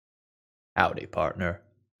Howdy, partner.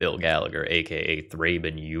 Bill Gallagher, aka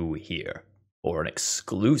ThrabenU here, for an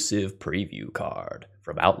exclusive preview card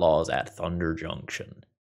from Outlaws at Thunder Junction.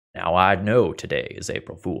 Now, I know today is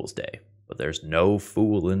April Fool's Day, but there's no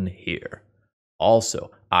fooling here.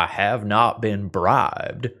 Also, I have not been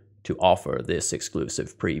bribed to offer this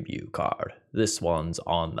exclusive preview card. This one's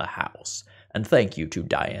on the house. And thank you to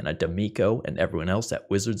Diana D'Amico and everyone else at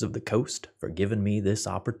Wizards of the Coast for giving me this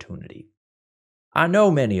opportunity. I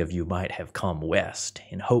know many of you might have come west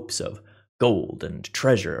in hopes of gold and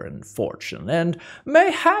treasure and fortune, and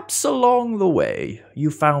mayhaps along the way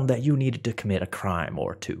you found that you needed to commit a crime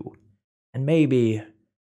or two. And maybe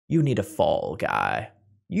you need a fall guy.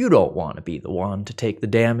 You don't want to be the one to take the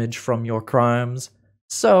damage from your crimes.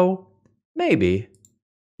 So, maybe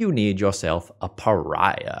you need yourself a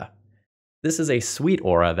pariah. This is a sweet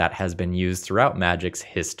aura that has been used throughout Magic's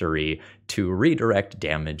history to redirect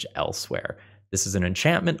damage elsewhere. This is an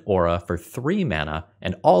enchantment aura for 3 mana,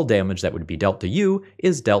 and all damage that would be dealt to you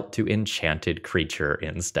is dealt to enchanted creature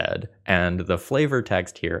instead. And the flavor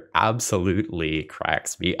text here absolutely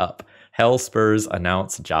cracks me up. Hellspur's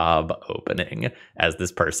announce job opening, as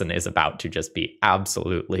this person is about to just be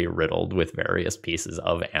absolutely riddled with various pieces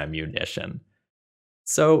of ammunition.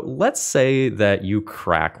 So let's say that you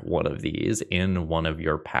crack one of these in one of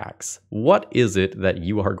your packs. What is it that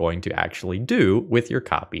you are going to actually do with your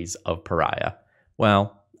copies of Pariah?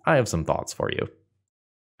 Well, I have some thoughts for you.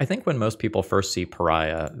 I think when most people first see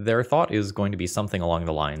Pariah, their thought is going to be something along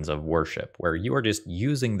the lines of worship, where you are just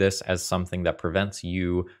using this as something that prevents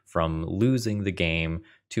you from losing the game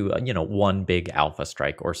to, one big alpha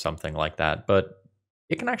strike or something like that. But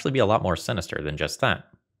it can actually be a lot more sinister than just that.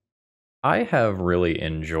 I have really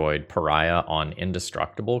enjoyed Pariah on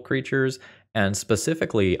indestructible creatures, and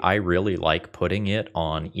specifically, I really like putting it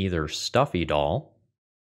on either Stuffy Doll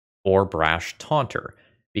or Brash Taunter,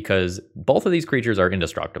 because both of these creatures are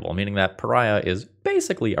indestructible, meaning that Pariah is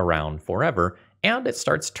basically around forever, and it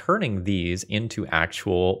starts turning these into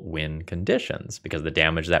actual win conditions, because the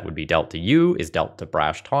damage that would be dealt to you is dealt to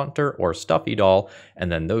Brash Taunter or Stuffy Doll,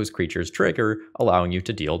 and then those creatures trigger, allowing you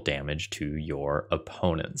to deal damage to your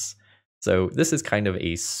opponents. So this is kind of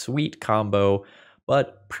a sweet combo,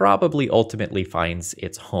 but probably ultimately finds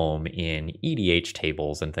its home in EDH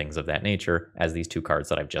tables and things of that nature, as these 2 cards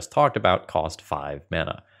that I've just talked about cost 5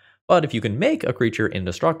 mana. But if you can make a creature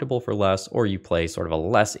indestructible for less, or you play sort of a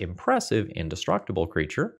less impressive indestructible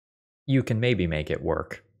creature, you can maybe make it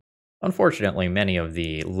work. Unfortunately, many of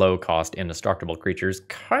the low-cost indestructible creatures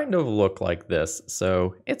kind of look like this,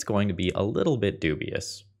 so it's going to be a little bit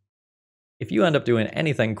dubious. If you end up doing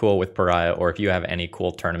anything cool with Pariah, or if you have any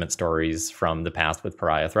cool tournament stories from the past with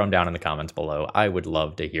Pariah, throw them down in the comments below. I would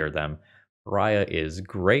love to hear them. Pariah is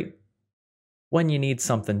great when you need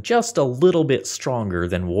something just a little bit stronger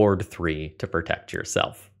than Ward 3 to protect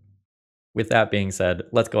yourself. With that being said,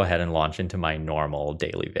 let's go ahead and launch into my normal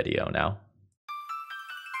daily video now.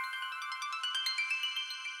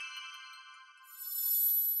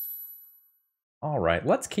 Alright,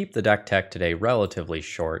 let's keep the deck tech today relatively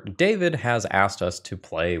short. David has asked us to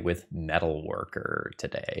play with Metalworker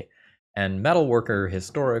today. And Metalworker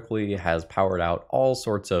historically has powered out all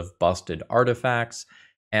sorts of busted artifacts,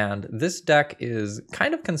 and this deck is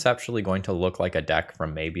kind of conceptually going to look like a deck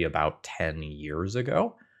from maybe about 10 years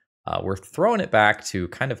ago. We're throwing it back to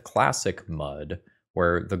kind of classic Mud,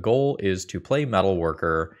 where the goal is to play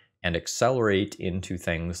Metalworker and accelerate into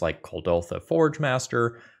things like Kuldotha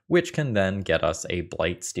Forgemaster, which can then get us a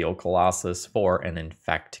Blightsteel Colossus for an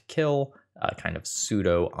infect kill, kind of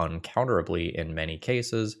pseudo-uncounterably in many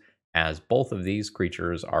cases, as both of these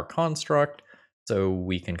creatures are construct, so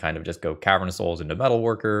we can kind of just go Cavernous Souls into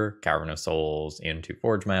Metalworker, Cavernous Souls into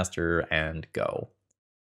Forgemaster, and go.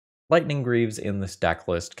 Lightning Greaves in this deck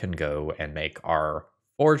list can go and make our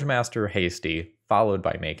Forgemaster hasty, followed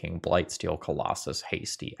by making Blightsteel Colossus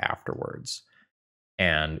hasty afterwards.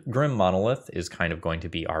 And Grim Monolith is kind of going to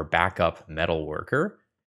be our backup Metalworker,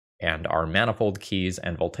 and our Manifold Keys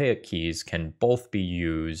and Voltaic Keys can both be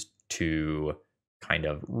used to kind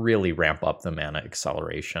of really ramp up the mana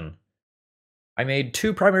acceleration. I made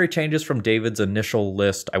 2 primary changes from David's initial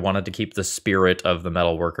list. I wanted to keep the spirit of the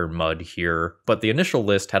Metalworker Mud here, but the initial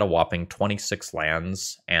list had a whopping 26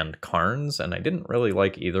 lands and Karns, and I didn't really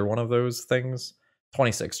like either one of those things.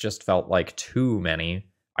 26 just felt like too many.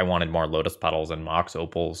 I wanted more Lotus Petals and Mox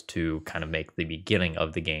Opals to kind of make the beginning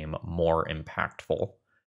of the game more impactful.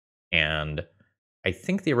 And I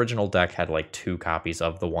think the original deck had like 2 copies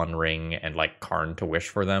of the One Ring and like Karn to wish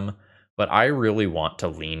for them, but I really want to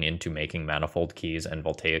lean into making Manifold Keys and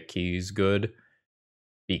Voltaic Keys good,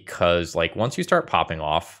 because like once you start popping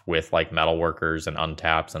off with like Metalworkers and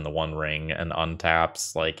untaps and the One Ring and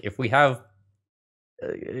untaps, like if we have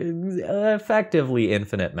effectively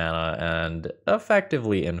infinite mana and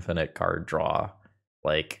effectively infinite card draw,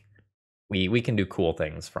 like we can do cool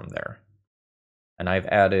things from there. And I've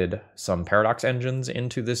added some Paradox Engines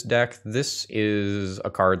into this deck. This is a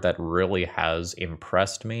card that really has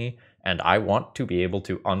impressed me, and I want to be able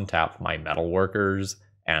to untap my Metalworkers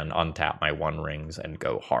and untap my One Rings and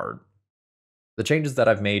go hard. The changes that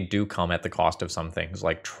I've made do come at the cost of some things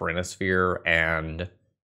like Trinisphere and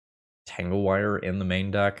Tanglewire in the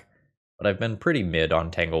main deck, but I've been pretty mid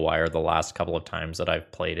on Tanglewire the last couple of times that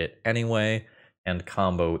I've played it anyway, and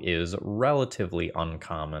combo is relatively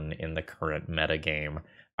uncommon in the current metagame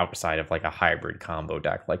outside of like a hybrid combo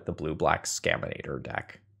deck like the blue-black Scaminator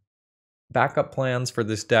deck. Backup plans for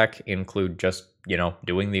this deck include just,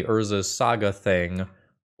 doing the Urza Saga thing,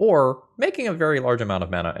 or making a very large amount of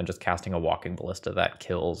mana and just casting a Walking Ballista that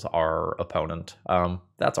kills our opponent.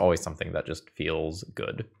 That's always something that just feels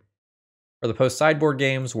good. For the post-sideboard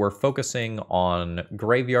games, we're focusing on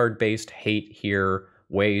graveyard-based hate here,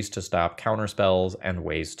 ways to stop counterspells, and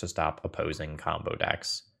ways to stop opposing combo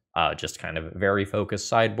decks. Just kind of very focused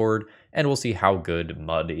sideboard, and we'll see how good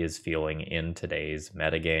Mud is feeling in today's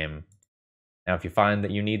metagame. Now, if you find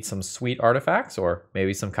that you need some sweet artifacts, or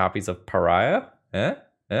maybe some copies of Pariah,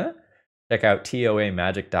 check out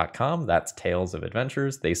toamagic.com. That's Tales of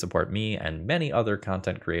Adventures. They support me and many other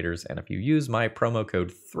content creators, and if you use my promo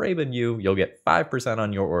code ThrabenU, you'll get 5%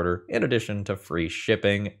 on your order, in addition to free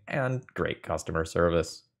shipping and great customer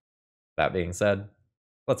service. That being said,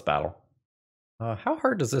 let's battle. How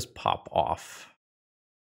hard does this pop off?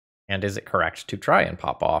 And is it correct to try and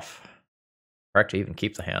pop off? Correct to even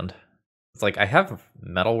keep the hand? It's like I have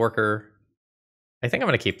Metalworker. I think I'm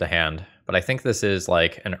going to keep the hand, but I think this is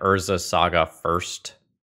like an Urza Saga first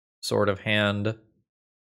sort of hand,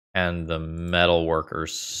 and the Metalworker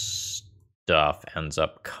stuff ends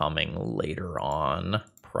up coming later on,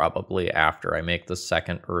 probably after I make the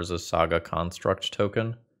second Urza Saga construct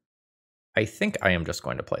token. I think I am just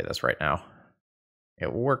going to play this right now.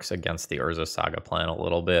 It works against the Urza Saga plan a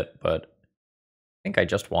little bit, but I think I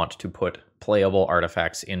just want to put playable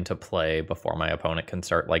artifacts into play before my opponent can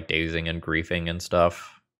start like dazing and griefing and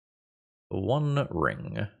stuff. One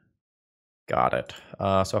Ring. Got it.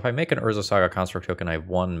 So if I make an Urza Saga construct token, I have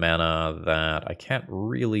 1 mana that I can't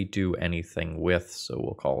really do anything with, so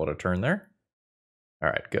we'll call it a turn there.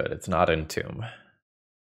 Alright, good. It's not Entomb.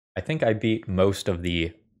 I think I beat most of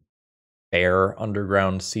the fair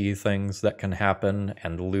Underground Sea things that can happen,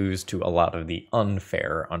 and lose to a lot of the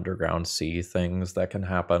unfair Underground Sea things that can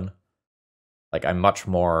happen. Like, I'm much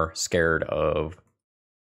more scared of,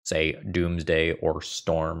 say, Doomsday or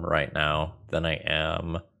Storm right now than I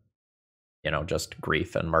am, just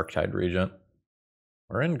Grief and Murktide Regent.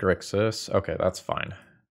 We're in Grixis. Okay, that's fine.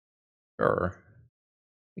 Sure.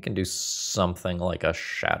 We can do something like a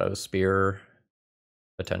Shadow Spear.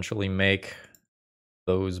 Potentially make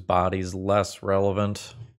those bodies less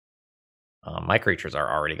relevant. My creatures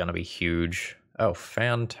are already going to be huge. Oh,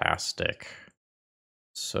 fantastic.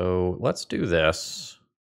 So let's do this.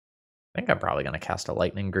 I think I'm probably going to cast a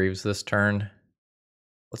Lightning Greaves this turn.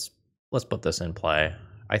 Let's put this in play.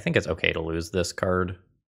 I think it's okay to lose this card.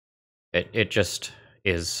 It just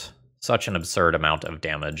is such an absurd amount of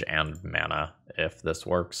damage and mana if this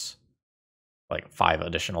works. Like 5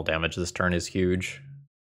 additional damage this turn is huge.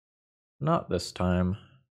 Not this time.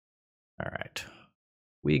 Alright.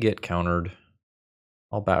 We get countered.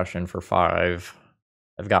 I'll bash in for 5.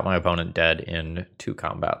 I've got my opponent dead in 2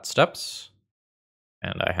 combat steps.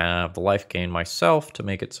 And I have the life gain myself to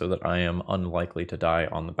make it so that I am unlikely to die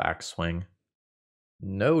on the backswing.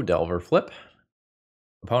 No Delver flip.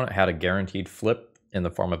 Opponent had a guaranteed flip in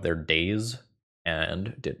the form of their Daze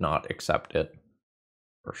and did not accept it.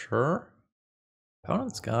 For sure.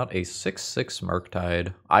 Opponent's got a 6/6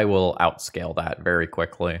 Murktide. I will outscale that very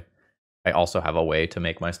quickly. I also have a way to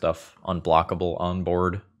make my stuff unblockable on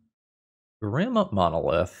board. Grim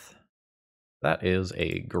Monolith. That is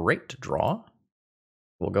a great draw.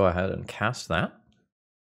 We'll go ahead and cast that.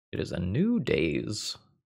 It is a new Daze.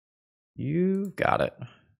 You got it.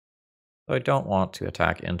 So I don't want to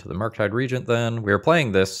attack into the Murktide Regent then. We were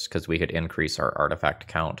playing this because we could increase our artifact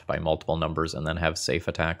count by multiple numbers and then have safe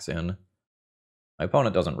attacks in. My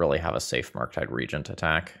opponent doesn't really have a safe Murktide Regent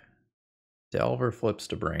attack. Delver flips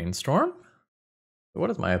to Brainstorm. What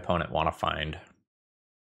does my opponent want to find?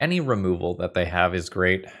 Any removal that they have is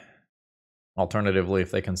great. Alternatively,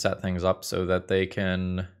 if they can set things up so that they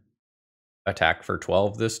can attack for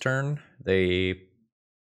 12 this turn, they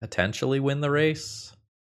potentially win the race.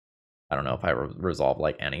 I don't know if I resolve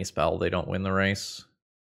like any spell, they don't win the race.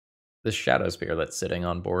 This Shadow Spear that's sitting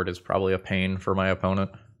on board is probably a pain for my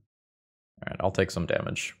opponent. Alright, I'll take some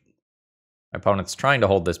damage. My opponent's trying to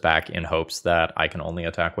hold this back in hopes that I can only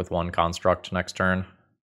attack with one construct next turn.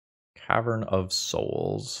 Cavern of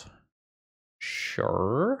Souls.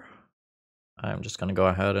 Sure. I'm just going to go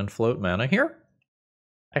ahead and float mana here.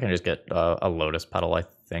 I can just get a Lotus Petal, I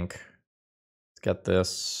think. Let's get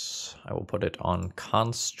this. I will put it on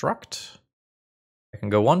Construct. I can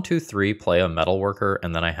go 1, 2, 3, play a Metalworker,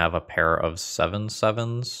 and then I have a pair of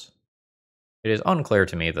 7/7s. It is unclear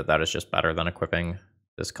to me that that is just better than equipping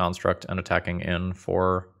this construct and attacking in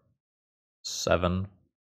for 7.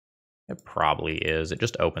 It probably is. It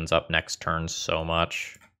just opens up next turn so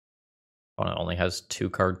much. Opponent only has 2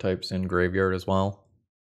 card types in graveyard as well.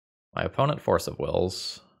 My opponent Force of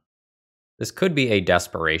Wills. This could be a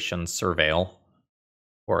Desperation Surveil,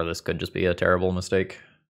 or this could just be a terrible mistake.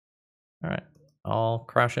 Alright, I'll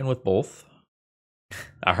crash in with both.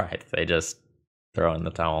 Alright, they just throw in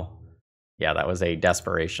the towel. Yeah, that was a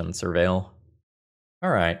Desperation Surveil.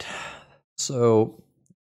 Alright, so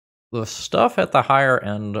the stuff at the higher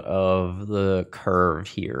end of the curve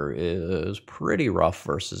here is pretty rough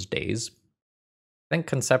versus Daze. I think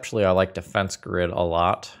conceptually I like Defense Grid a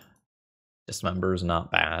lot. Dismember is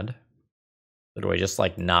not bad. So do I just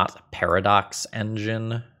like not Paradox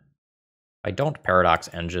Engine? If I don't Paradox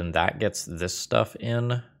Engine, that gets this stuff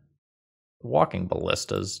in. Walking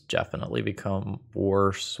Ballistas definitely become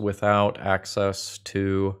worse without access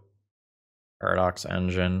to Paradox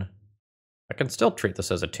Engine. I can still treat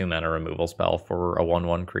this as a 2-mana removal spell for a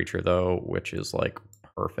 1/1 creature though, which is like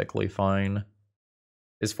perfectly fine.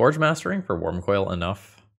 Is Forge Mastering for Wurmcoil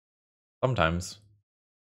enough? Sometimes.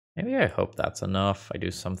 Maybe I hope that's enough. I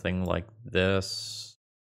do something like this.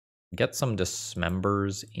 Get some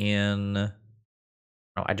Dismembers in.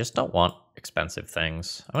 Oh, I just don't want expensive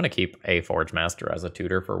things. I'm going to keep a Forge Master as a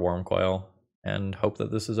tutor for Wurmcoil and hope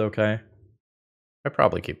that this is okay. I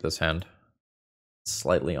probably keep this hand. It's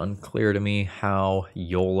slightly unclear to me how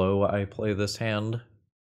YOLO I play this hand.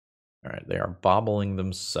 Alright, they are bobbling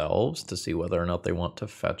themselves to see whether or not they want to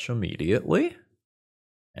fetch immediately.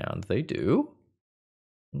 And they do.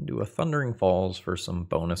 And do a Thundering Falls for some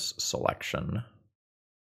bonus selection.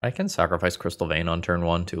 I can sacrifice Crystal Vein on turn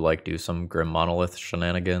 1 to like do some Grim Monolith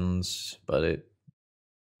shenanigans, but it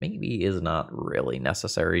maybe is not really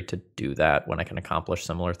necessary to do that when I can accomplish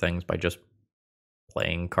similar things by just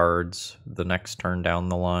playing cards the next turn down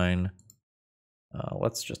the line.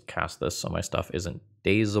 Let's just cast this so my stuff isn't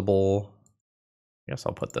dazable. I guess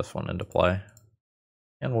I'll put this one into play.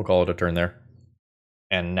 And we'll call it a turn there.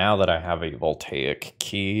 And now that I have a Voltaic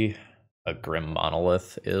Key, a Grim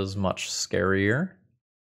Monolith is much scarier.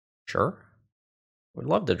 Sure. Would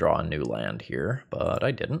love to draw a new land here, but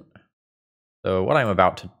I didn't. So what I'm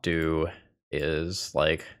about to do is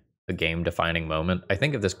like a game-defining moment. I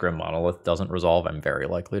think if this Grim Monolith doesn't resolve, I'm very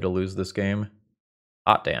likely to lose this game.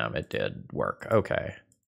 Hot damn, it did work. Okay.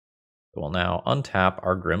 We'll now untap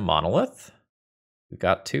our Grim Monolith. We've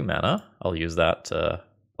got 2 mana. I'll use that to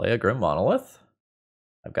play a Grim Monolith.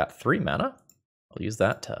 I've got 3 mana. I'll use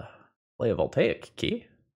that to play a Voltaic Key.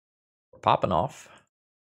 We're popping off.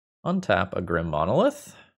 Untap a Grim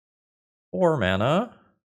Monolith. 4 mana.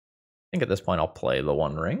 I think at this point I'll play the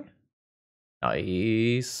One Ring.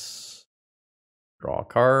 Nice. Draw a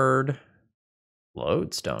card.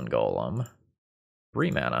 Lodestone Golem.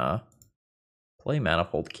 3 mana. Play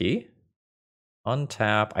Manifold Key.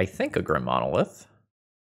 Untap, I think, a Grim Monolith.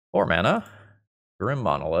 4 mana. Grim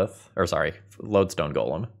Monolith. Or sorry, Lodestone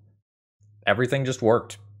Golem. Everything just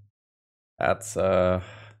worked. That's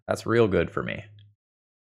real good for me.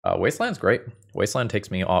 Wasteland's great. Wasteland takes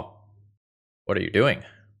me off. What are you doing?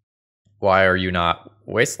 Why are you not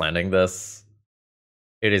wastelanding this?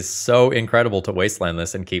 It is so incredible to wasteland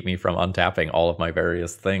this and keep me from untapping all of my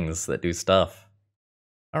various things that do stuff.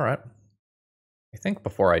 Alright. I think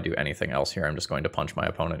before I do anything else here, I'm just going to punch my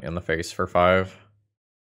opponent in the face for 5.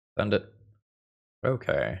 Send it.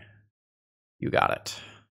 Okay. You got it.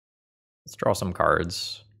 Let's draw some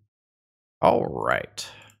cards. Alright.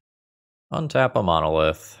 Untap a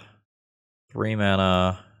Monolith. 3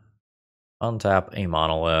 mana. Untap a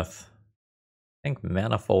Monolith. I think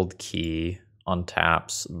Manifold Key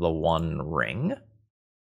untaps the One Ring.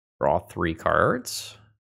 Draw 3 cards.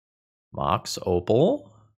 Mox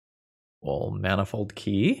Opal. We'll Manifold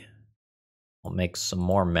Key. I'll make some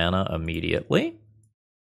more mana immediately.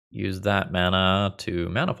 Use that mana to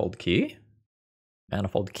Manifold Key.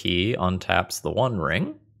 Manifold Key untaps the One Ring,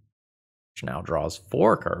 which now draws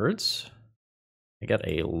 4 cards. I get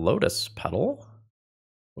a Lotus Petal.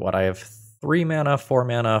 What, I have 3 mana, 4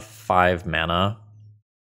 mana, 5 mana.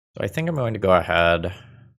 So I think I'm going to go ahead.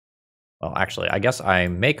 Well, actually, I guess I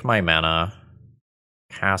make my mana,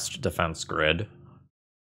 cast Defense Grid,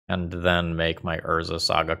 and then make my Urza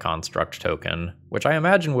Saga Construct token, which I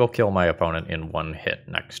imagine will kill my opponent in 1 hit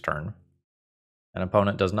next turn. An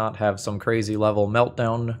opponent does not have some crazy level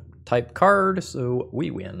meltdown type card, so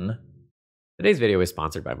we win. Today's video is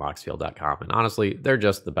sponsored by Moxfield.com, and honestly, they're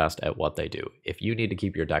just the best at what they do. If you need to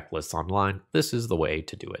keep your deck lists online, this is the way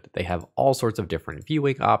to do it. They have all sorts of different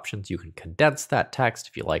viewing options. You can condense that text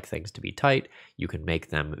if you like things to be tight. You can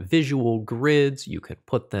make them visual grids. You can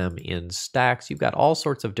put them in stacks. You've got all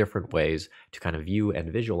sorts of different ways to kind of view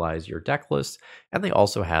and visualize your deck lists. And they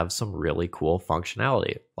also have some really cool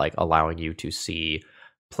functionality, like allowing you to see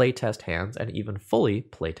playtest hands and even fully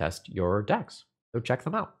playtest your decks. So check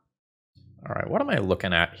them out. All right, what am I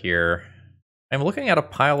looking at here? I'm looking at a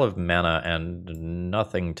pile of mana and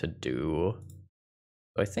nothing to do.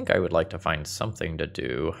 So I think I would like to find something to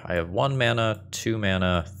do. I have 1 mana, 2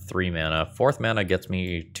 mana, 3 mana. 4th mana gets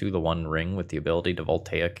me to the One Ring with the ability to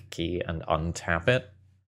Voltaic Key and untap it.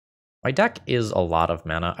 My deck is a lot of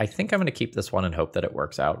mana. I think I'm going to keep this one and hope that it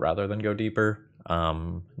works out rather than go deeper.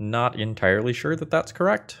 Not entirely sure that that's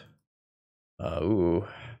correct. Ooh.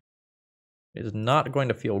 It is not going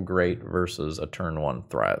to feel great versus a turn 1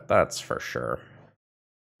 threat, that's for sure.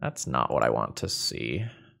 That's not what I want to see.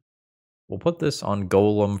 We'll put this on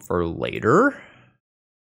Golem for later,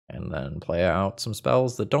 and then play out some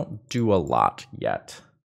spells that don't do a lot yet.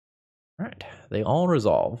 All right, they all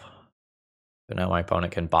resolve. So now my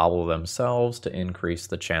opponent can bobble themselves to increase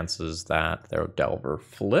the chances that their Delver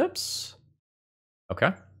flips.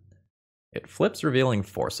 Okay. It flips, revealing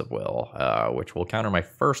Force of Will, which will counter my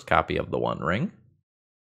first copy of the One Ring.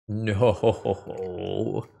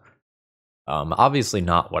 No. Obviously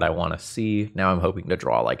not what I want to see. Now I'm hoping to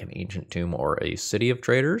draw like an Ancient Tomb or a City of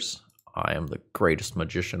Traders. I am the greatest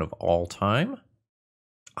magician of all time.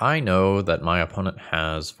 I know that my opponent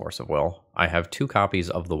has Force of Will. I have 2 copies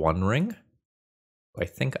of the One Ring. I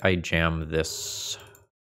think I jam this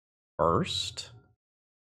first.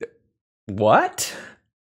 What?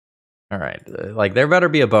 All right, like there better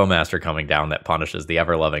be a Bowmaster coming down that punishes the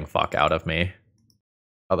ever-loving fuck out of me.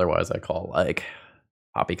 Otherwise I call like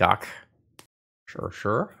poppycock.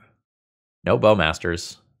 Sure. No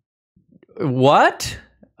Bowmasters. What?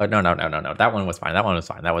 Oh, no. That one was fine. That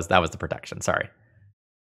was the protection. Sorry.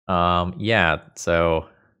 Yeah, so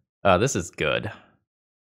this is good.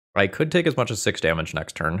 I could take as much as 6 damage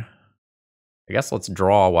next turn. I guess let's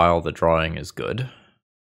draw while the drawing is good.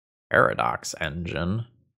 Paradox Engine.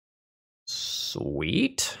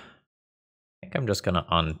 Sweet. I think I'm just going to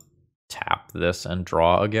untap this and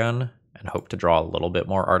draw again and hope to draw a little bit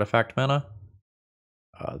more artifact mana.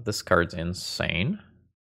 This card's insane.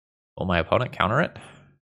 Will my opponent counter it?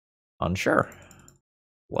 Unsure.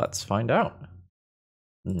 Let's find out.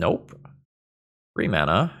 Nope. 3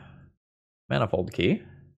 mana. Manifold Key.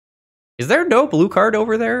 Is there no blue card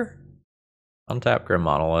over there? Untap Grim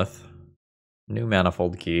Monolith. New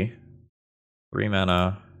Manifold Key. 3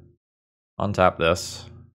 mana. Untap this.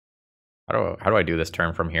 How do I do this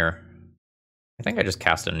turn from here? I think I just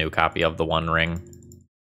cast a new copy of the One Ring.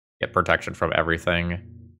 Get protection from everything.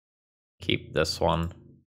 Keep this one.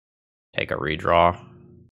 Take a redraw.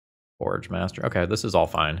 Forgemaster. Okay, this is all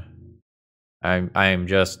fine. I'm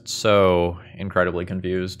just so incredibly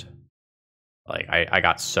confused. Like, I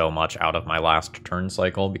got so much out of my last turn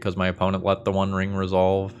cycle because my opponent let the One Ring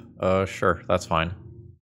resolve. Sure, that's fine.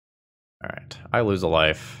 Alright, I lose a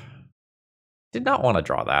life. Did not want to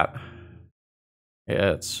draw that.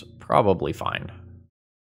 It's probably fine.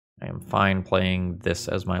 I am fine playing this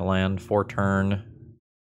as my land for turn.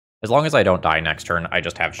 As long as I don't die next turn, I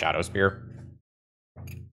just have Shadow Spear.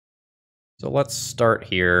 So let's start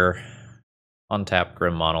here. Untap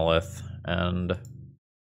Grim Monolith and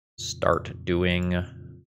start doing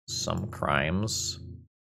some crimes.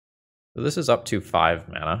 So this is up to 5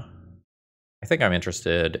 mana. I think I'm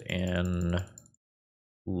interested in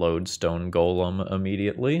Lodestone Golem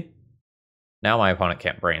immediately. Now my opponent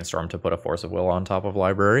can't brainstorm to put a Force of Will on top of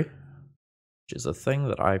Library, which is a thing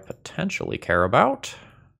that I potentially care about.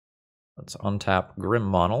 Let's untap Grim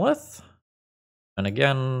Monolith. And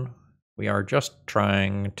again, we are just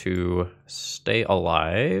trying to stay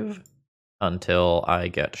alive until I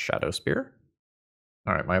get Shadow Spear.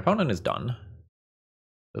 All right, my opponent is done.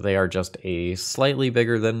 So they are just a slightly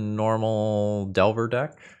bigger than normal Delver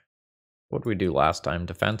deck. What did we do last time?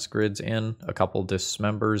 Defense grids in, a couple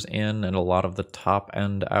dismembers in, and a lot of the top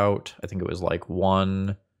end out. I think it was like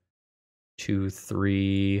 1, 2,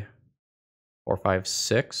 3, 4, 5,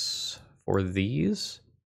 6 for these.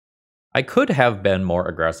 I could have been more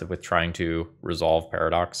aggressive with trying to resolve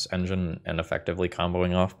Paradox Engine and effectively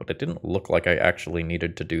comboing off, but it didn't look like I actually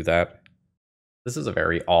needed to do that. This is a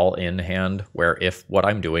very all-in hand, where if what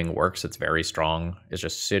I'm doing works, it's very strong. It's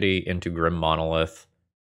just City into Grim Monolith,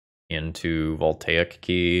 into Voltaic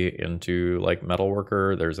Key, into, like,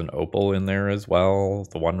 Metalworker. There's an Opal in there as well,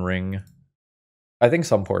 the One Ring. I think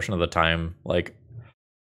some portion of the time, like,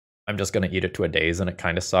 I'm just going to eat it to a daze and it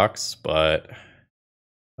kind of sucks, but...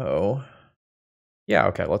 Oh. Yeah,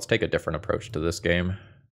 okay, let's take a different approach to this game.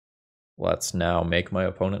 Let's now make my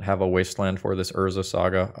opponent have a Wasteland for this Urza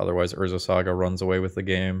Saga, otherwise Urza Saga runs away with the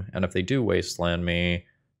game. And if they do Wasteland me,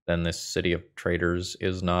 then this City of Traders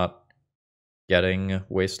is not getting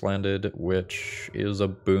Wastelanded, which is a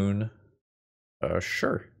boon.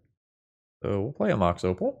 Sure. So we'll play a Mox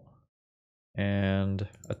Opal and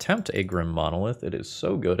attempt a Grim Monolith. It is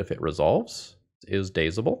so good if it resolves. It is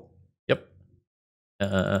dazable. Yep.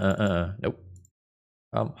 Nope.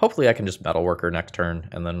 Hopefully I can just Metalworker next turn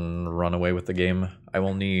and then run away with the game. I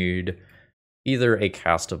will need either a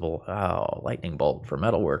castable... Oh, Lightning Bolt for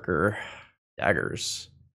Metalworker. Daggers.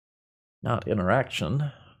 Not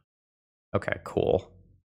interaction. Okay, cool.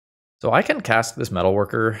 So I can cast this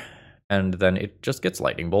Metalworker, and then it just gets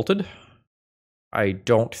Lightning Bolted. I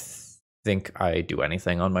don't think I do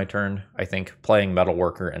anything on my turn. I think playing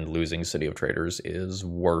Metalworker and losing City of Traders is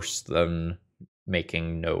worse than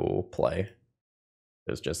making no play.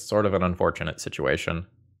 It's just sort of an unfortunate situation,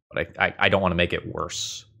 but I don't want to make it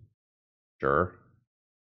worse. Sure.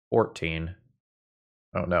 14.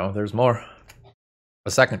 Oh no, there's more.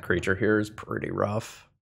 The second creature here is pretty rough.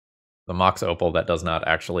 The Mox Opal that does not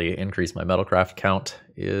actually increase my Metalcraft count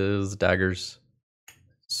is Daggers.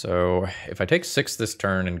 So if I take 6 this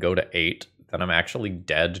turn and go to 8, then I'm actually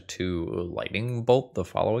dead to Lightning Bolt the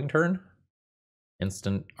following turn.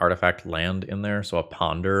 Instant artifact land in there, so a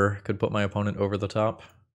Ponder could put my opponent over the top.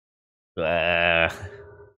 Yeah,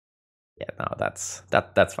 no, that's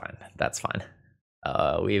fine. That's fine.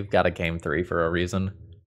 We've got a game 3 for a reason.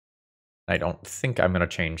 I don't think I'm going to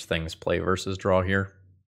change things play versus draw here.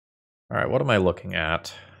 All right, what am I looking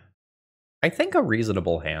at? I think a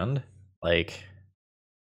reasonable hand. Like,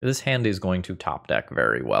 this hand is going to top deck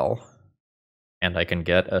very well. And I can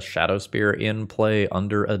get a Shadow Spear in play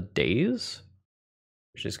under a daze,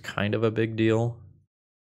 which is kind of a big deal.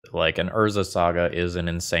 Like, an Urza Saga is an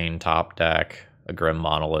insane top deck. A Grim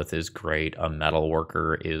Monolith is great. A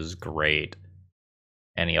Metalworker is great.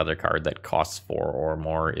 Any other card that costs 4 or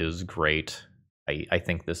more is great. I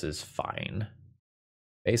think this is fine.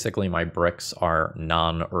 Basically, my bricks are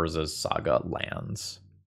non-Urza Saga lands.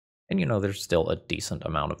 And, you know, there's still a decent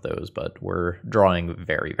amount of those, but we're drawing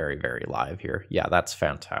very, very, very live here. Yeah, that's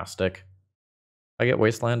fantastic. I get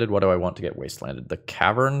Wastelanded. What do I want to get Wastelanded? The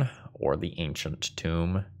Cavern or the Ancient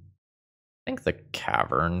Tomb? I think the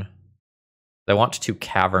Cavern. I want to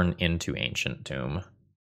Cavern into Ancient Tomb.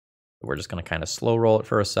 We're just going to kind of slow roll it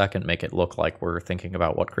for a second, make it look like we're thinking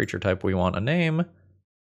about what creature type we want to name.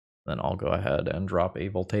 Then I'll go ahead and drop a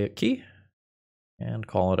Voltaic Key and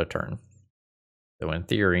call it a turn. So in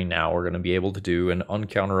theory, now we're going to be able to do an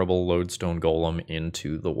uncounterable Lodestone Golem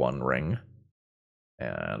into the One Ring.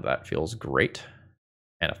 And that feels great.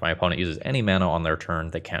 And if my opponent uses any mana on their turn,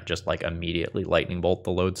 they can't just like immediately Lightning Bolt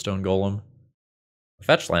the Lodestone Golem.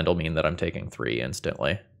 Fetch land will mean that I'm taking 3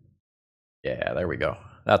 instantly. Yeah, there we go.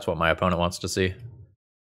 That's what my opponent wants to see.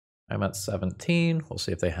 I'm at 17. We'll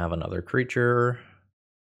see if they have another creature.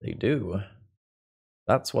 They do.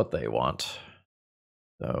 That's what they want.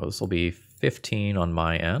 So this will be 15 on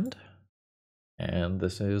my end. And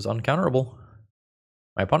this is uncounterable.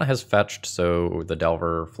 My opponent has fetched, so the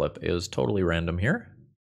Delver flip is totally random here.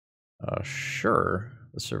 Sure,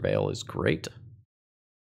 the Surveil is great.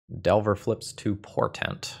 Delver flips to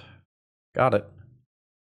Portent. Got it.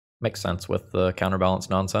 Makes sense with the counterbalance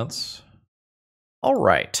nonsense. All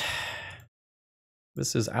right.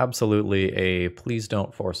 This is absolutely a please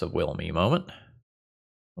don't force of will me moment.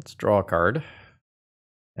 Let's draw a card.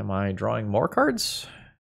 Am I drawing more cards?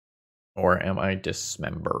 Or am I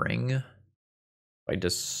dismembering? If I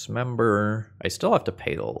dismember, I still have to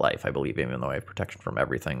pay the life, I believe, even though I have protection from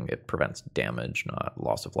everything. It prevents damage, not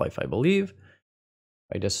loss of life, I believe.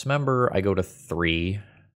 If I dismember, I go to 3.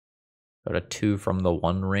 Go to 2 from the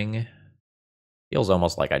One Ring. Feels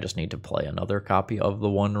almost like I just need to play another copy of the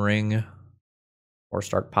One Ring. Or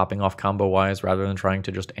start popping off combo-wise rather than trying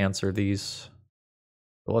to just answer these.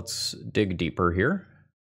 So let's dig deeper here.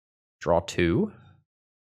 Draw 2.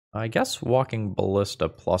 I guess Walking Ballista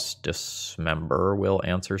plus Dismember will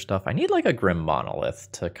answer stuff. I need like a Grim Monolith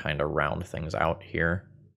to kind of round things out here.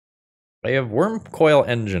 I have Wurmcoil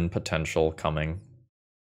Engine potential coming.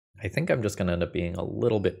 I think I'm just going to end up being a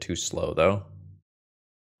little bit too slow, though.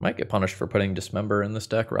 Might get punished for putting Dismember in this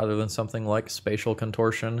deck rather than something like Spatial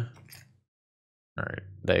Contortion. Alright,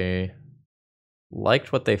 they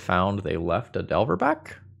liked what they found. They left a Delver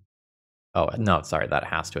back? Oh, no, sorry, that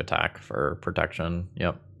has to attack for protection.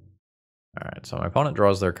 Yep. Alright, so my opponent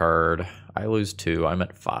draws their card. I lose 2, I'm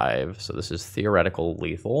at 5, so this is theoretical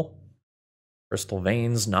lethal. Crystal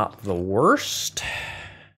Veins, not the worst.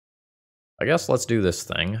 I guess let's do this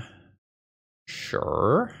thing.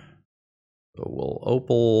 Sure. So we'll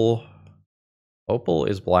Opal. Opal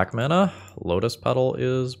is black mana. Lotus Petal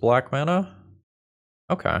is black mana.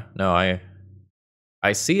 Okay, no,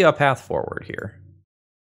 I see a path forward here.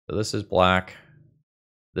 So this is black.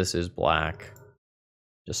 This is black.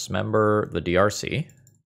 Dismember the DRC.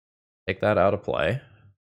 Take that out of play.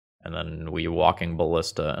 And then we Walking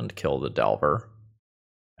Ballista and kill the Delver.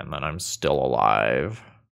 And then I'm still alive.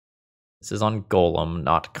 This is on Golem,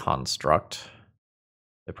 not Construct.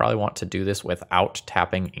 They probably want to do this without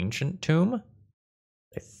tapping Ancient Tomb.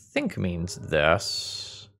 I think means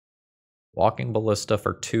this. Walking Ballista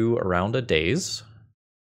for 2 around a daze.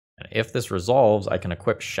 And if this resolves, I can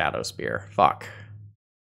equip Shadow Spear. Fuck.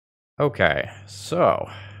 Okay, so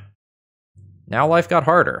now life got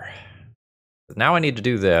harder. Now I need to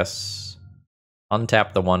do this,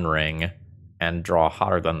 untap the One Ring, and draw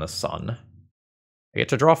Hotter Than the Sun. I get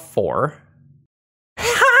to draw 4.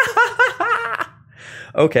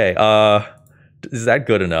 Okay, is that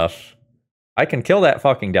good enough? I can kill that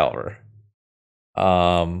fucking Delver.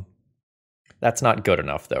 That's not good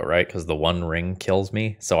enough though, right? Because the One Ring kills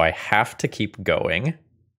me, so I have to keep going.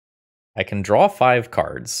 I can draw 5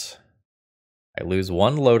 cards. I lose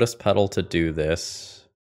 1 Lotus Petal to do this.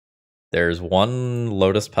 There's 1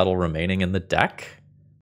 Lotus Petal remaining in the deck.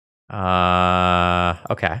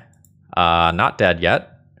 Okay. Not dead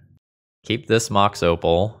yet. Keep this Mox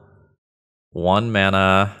Opal. 1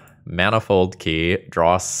 mana, Manifold Key,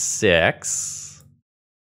 draw 6.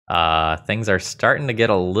 Things are starting to get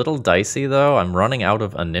a little dicey though. I'm running out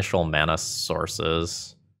of initial mana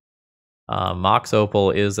sources. Mox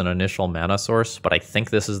Opal is an initial mana source, but I think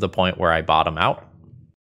this is the point where I bottom out.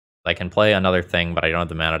 I can play another thing, but I don't have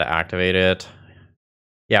the mana to activate it.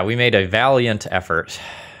 Yeah, we made a valiant effort.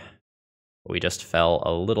 We just fell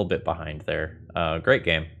a little bit behind there. Great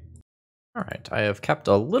game. All right, I have kept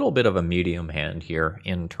a little bit of a medium hand here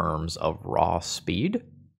in terms of raw speed.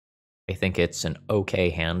 I think it's an okay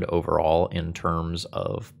hand overall in terms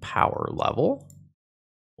of power level.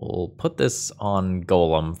 We'll put this on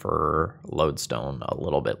Golem for Lodestone a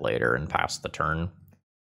little bit later and pass the turn.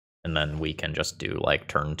 And then we can just do like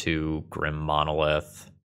turn 2 Grim Monolith,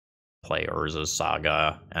 play Urza's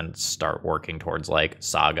Saga, and start working towards like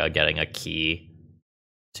Saga getting a key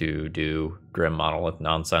to do Grim Monolith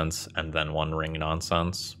nonsense and then One Ring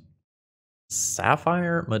nonsense.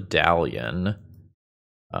 Sapphire Medallion.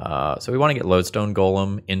 So we want to get Lodestone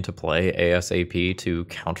Golem into play ASAP to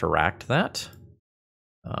counteract that.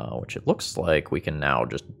 Which it looks like we can now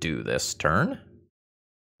just do this turn.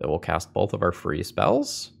 So we'll cast both of our free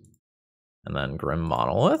spells. And then Grim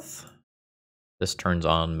Monolith. This turns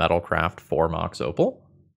on Metalcraft for Mox Opal.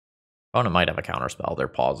 Opponent might have a counterspell. They're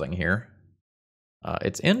pausing here.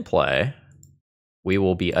 It's in play. We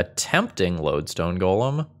will be attempting Lodestone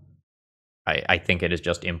Golem. I think it is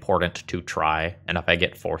just important to try. And if I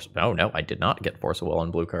get Force... Oh, no, I did not get Force of Will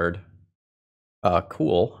in blue card.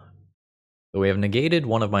 Cool. So we have negated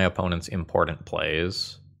one of my opponent's important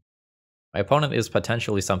plays. My opponent is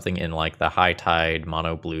potentially something in like the High Tide,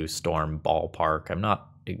 Mono Blue Storm ballpark. I'm not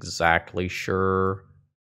exactly sure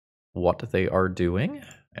what they are doing.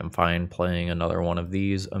 I'm fine playing another one of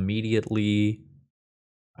these immediately.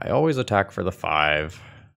 I always attack for the 5.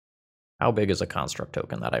 How big is a construct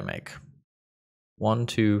token that I make? 1,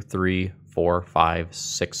 2, 3, 4, 5,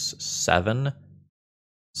 6, 7.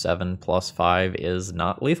 7 plus 5 is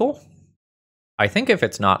not lethal. I think if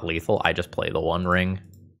it's not lethal, I just play the One Ring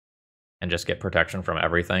and just get protection from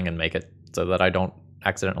everything and make it so that I don't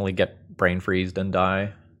accidentally get brain freezed and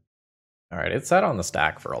die. Alright, it sat on the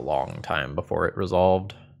stack for a long time before it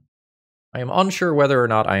resolved. I am unsure whether or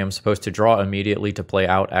not I am supposed to draw immediately to play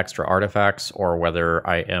out extra artifacts, or whether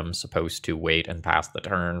I am supposed to wait and pass the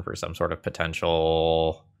turn for some sort of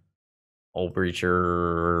potential Old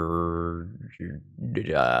Breacher,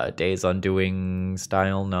 Days Undoing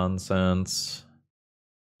style nonsense.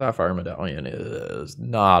 Sapphire Medallion is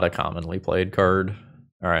not a commonly played card.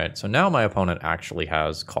 Alright, so now my opponent actually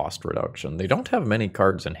has cost reduction. They don't have many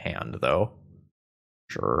cards in hand, though.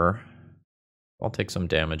 Sure. I'll take some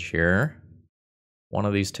damage here. One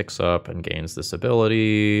of these ticks up and gains this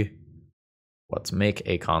ability. Let's make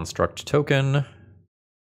a construct token.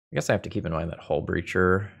 I guess I have to keep in mind that Hull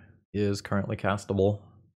Breacher is currently castable.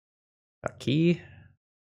 Got Key.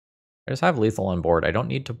 I just have lethal on board. I don't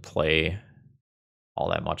need to play all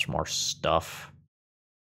that much more stuff.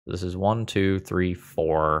 This is 1, 2, 3,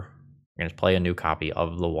 4. I'm gonna play a new copy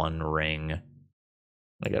of the One Ring.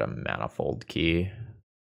 I get a Manifold Key.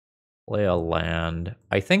 Play a land.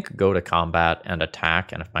 I think go to combat and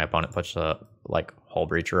attack, and if my opponent puts a Hull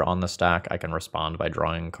Breacher on the stack, I can respond by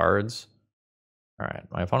drawing cards.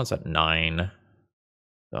 Alright, my opponent's at 9.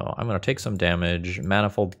 So I'm gonna take some damage,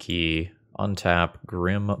 Manifold Key, untap,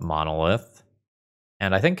 Grim Monolith,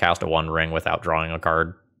 and I think cast a One Ring without drawing a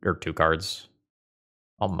card, or 2 cards.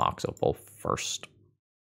 I'll Mox Opal first.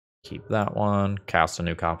 Keep that one, cast a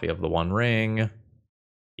new copy of the One Ring,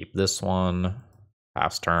 keep this one,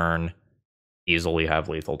 pass turn, easily have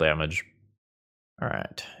lethal damage.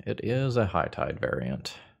 Alright, it is a High Tide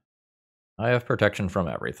variant. I have protection from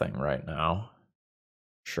everything right now.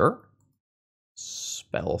 Sure.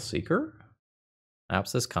 Spellseeker.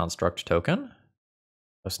 Snaps this construct token.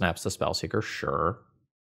 So snaps the Spellseeker, sure.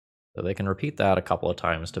 So they can repeat that a couple of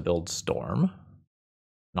times to build Storm.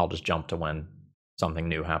 And I'll just jump to when something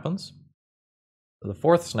new happens. So the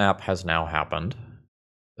 4th snap has now happened.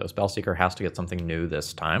 So Spellseeker has to get something new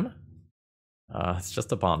this time. It's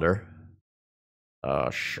just a Ponder.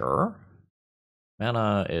 Sure.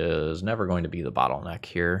 Mana is never going to be the bottleneck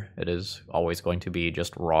here. It is always going to be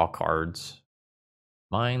just raw cards.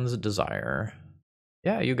 Mind's Desire.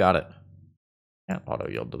 Yeah, you got it. Can't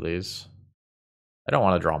auto-yield to these. I don't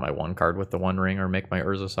want to draw my 1 card with the One Ring or make my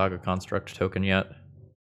Urza Saga Construct token yet.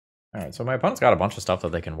 Alright, so my opponent's got a bunch of stuff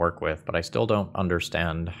that they can work with, but I still don't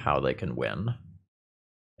understand how they can win.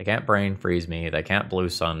 They can't Brain Freeze me, they can't Blue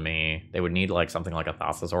Sun me, they would need something like a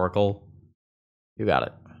Thassa's Oracle. You got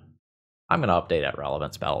it. I'm going to update at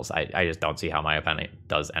relevant spells. I just don't see how my opponent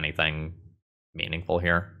does anything meaningful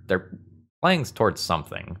here. They're playing towards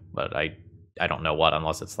something, but I don't know what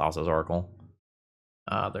unless it's Thassa's Oracle.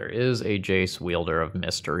 There is a Jace, Wielder of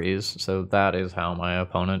Mysteries, so that is how my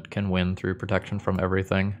opponent can win through protection from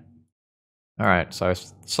everything. Alright, so I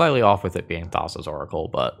was slightly off with it being Thassa's Oracle,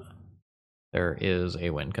 but there is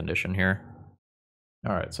a win condition here.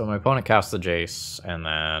 Alright, so my opponent casts the Jace, and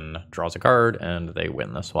then draws a card, and they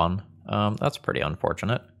win this one. That's pretty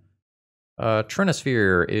unfortunate.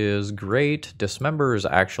 Trinisphere is great. Dismember is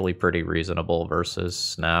actually pretty reasonable versus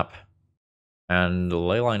Snap. And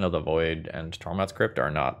Leyline of the Void and Tormod's Crypt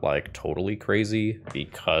are not, totally crazy,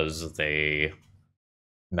 because they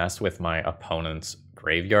mess with my opponent's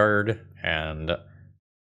graveyard, and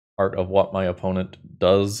part of what my opponent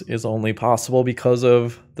does is only possible because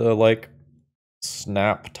of the,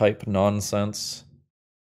 Snap-type nonsense.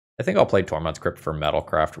 I think I'll play Tormod's Crypt for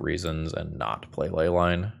Metalcraft reasons and not play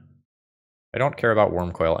Leyline. I don't care about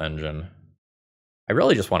Wurmcoil Engine. I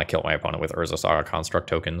really just want to kill my opponent with Urza Saga Construct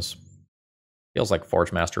tokens. Feels like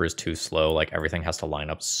Forgemaster is too slow, everything has to line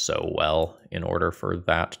up so well in order for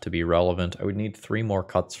that to be relevant. I would need 3 more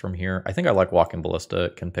cuts from here. I think I like Walking Ballista.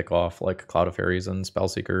 It can pick off Cloud of Fairies and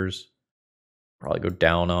Spellseekers. Probably go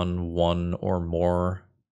down on 1 or more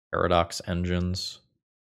Paradox Engines.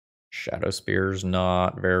 Shadow Spear's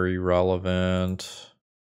not very relevant.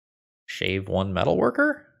 Shave 1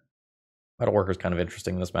 Metalworker? Metalworker's kind of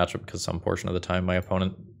interesting in this matchup because some portion of the time my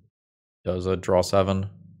opponent does a draw 7.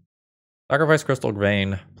 Sacrifice Crystal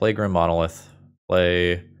Vein, play Grim Monolith,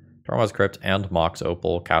 play Tormod's Crypt and Mox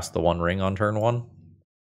Opal, cast the One Ring on turn 1.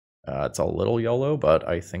 It's a little YOLO, but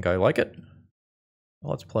I think I like it.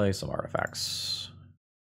 Let's play some artifacts.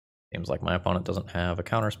 Seems like my opponent doesn't have a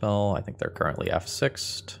counterspell. I think they're currently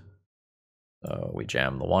F6'd. So we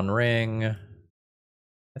jam the One Ring.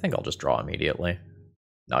 I think I'll just draw immediately.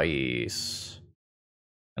 Nice.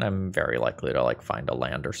 And I'm very likely to find a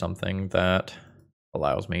land or something that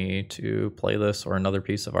allows me to play this or another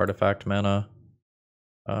piece of artifact mana.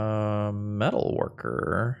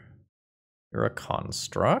 Metalworker. You're a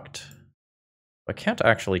construct. I can't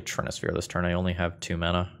actually Trinisphere this turn. I only have 2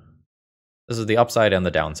 mana. This is the upside and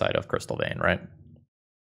the downside of Crystal Vein, right?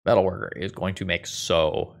 Metalworker is going to make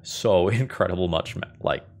so incredible much,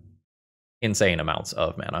 insane amounts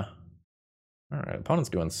of mana. Alright, opponent's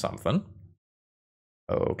doing something.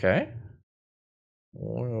 Okay.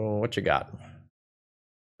 What you got?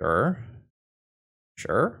 Sure.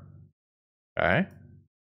 Sure. Okay.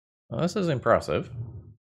 Well, this is impressive.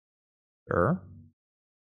 Sure.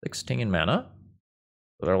 16 mana.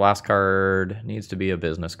 So their last card needs to be a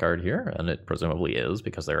business card here, and it presumably is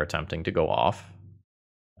because they're attempting to go off.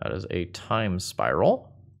 That is a Time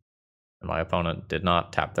Spiral. And my opponent did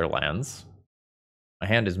not tap their lands. My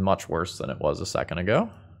hand is much worse than it was a second ago.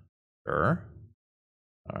 Sure.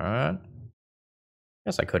 Alright.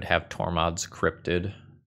 Guess I could have Tormod's Cryptid.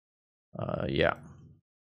 Yeah.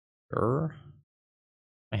 Sure.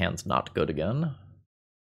 My hand's not good again.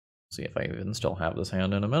 See if I even still have this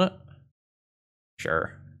hand in a minute.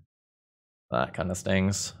 Sure. That kind of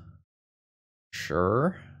stings.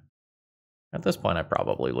 Sure. At this point, I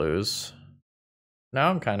probably lose. Now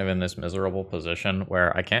I'm kind of in this miserable position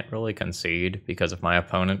where I can't really concede, because if my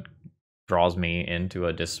opponent draws me into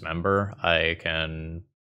a Dismember, I can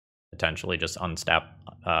potentially just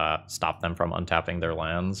stop them from untapping their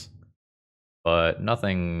lands. But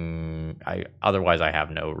nothing, otherwise I have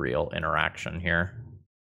no real interaction here.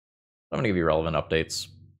 I'm going to give you relevant updates.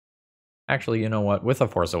 Actually, you know what? With a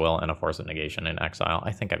Force of Will and a Force of Negation in exile,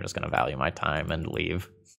 I think I'm just going to value my time and leave.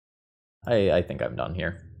 I think I'm done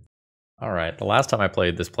here. Alright, the last time I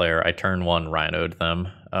played this player, I turn 1 Rhino'd them.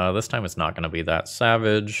 This time it's not going to be that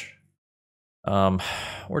savage.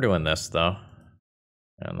 We're doing this, though.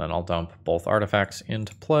 And then I'll dump both artifacts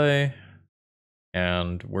into play.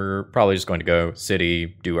 And we're probably just going to go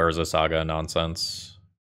City, do Urza Saga nonsense.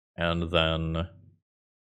 And then,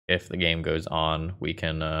 if the game goes on, we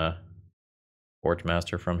can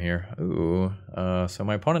Forgemaster from here. Ooh, so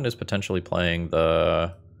my opponent is potentially playing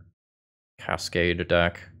the Cascade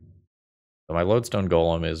deck. So my Lodestone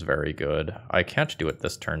Golem is very good. I can't do it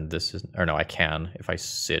this turn. This is, or no, I can if I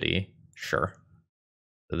City. Sure.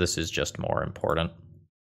 So this is just more important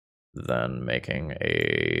than making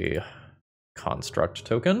a Construct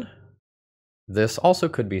token. This also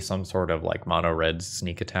could be some sort of like mono red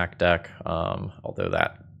sneak attack deck, although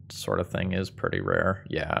that sort of thing is pretty rare.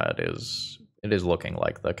 Yeah, it is. It is looking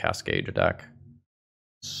like the Cascade deck.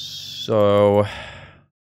 So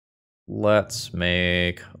let's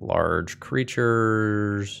make large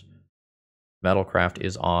creatures. Metalcraft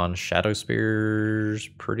is on. Shadow Spears,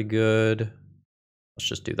 pretty good. Let's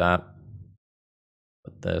just do that.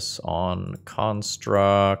 Put this on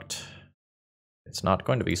Construct. It's not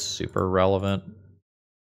going to be super relevant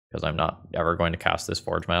because I'm not ever going to cast this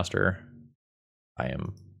Forgemaster. I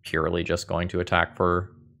am purely just going to attack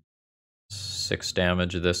for 6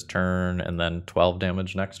 damage this turn and then 12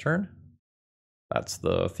 damage next turn. That's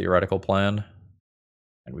the theoretical plan.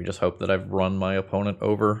 And we just hope that I've run my opponent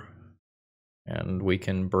over. And we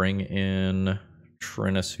can bring in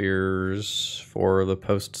Trinispheres for the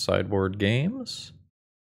post-sideboard games.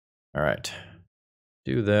 All right,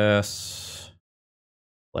 do this.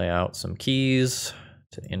 Lay out some keys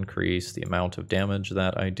to increase the amount of damage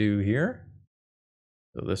that I do here.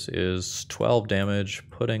 So this is 12 damage,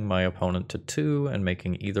 putting my opponent to 2 and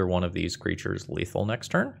making either one of these creatures lethal next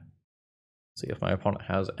turn. See if my opponent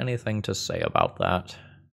has anything to say about that.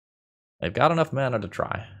 They've got enough mana to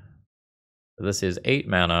try. So this is 8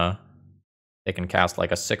 mana. They can cast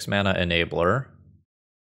like a 6 mana enabler,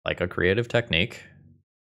 like a creative technique.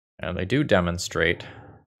 And they do demonstrate.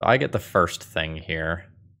 I get the first thing here.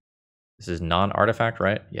 This is non-artifact,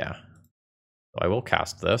 right? Yeah. So I will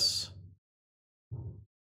cast this.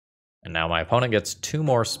 And now my opponent gets 2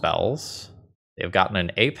 more spells. They've gotten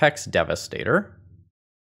an Apex Devastator,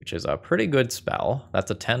 which is a pretty good spell.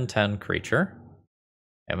 That's a 10/10 creature.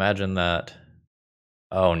 Imagine that.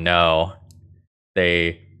 Oh no.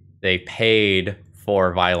 They paid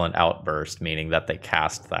for Violent Outburst, meaning that they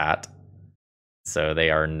cast that. So they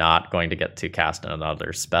are not going to get to cast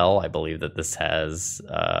another spell. I believe that this has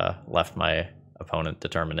left my opponent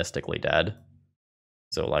deterministically dead.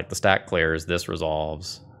 So like the stack clears, this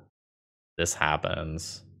resolves, this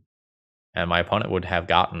happens, and my opponent would have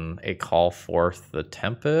gotten a Call Forth the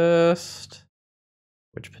Tempest,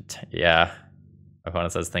 which, yeah, my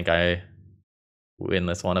opponent says, think I win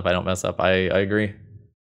this one if I don't mess up. I agree.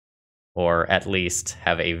 Or at least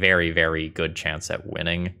have a very, very good chance at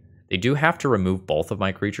winning. They do have to remove both of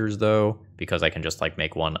my creatures, though, because I can just, like,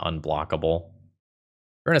 make one unblockable.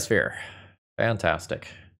 Trinisphere. Fantastic.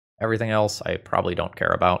 Everything else I probably don't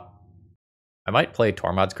care about. I might play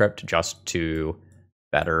Tormod's Crypt just to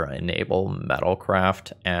better enable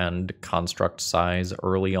Metalcraft and Construct size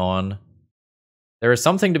early on. There is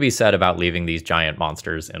something to be said about leaving these giant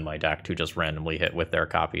monsters in my deck to just randomly hit with their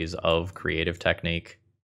copies of Creative Technique.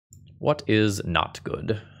 What is not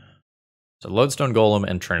good? So Lodestone Golem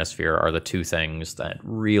and Trinisphere are the 2 things that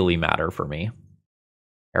really matter for me.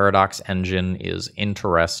 Paradox Engine is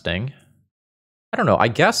interesting. I don't know, I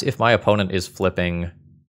guess if my opponent is flipping, I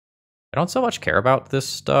don't so much care about this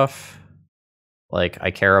stuff. Like, I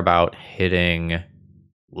care about hitting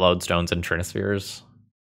Lodestones and Trinispheres.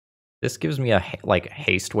 This gives me a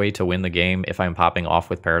haste way to win the game if I'm popping off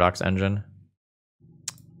with Paradox Engine.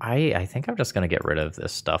 I think I'm just going to get rid of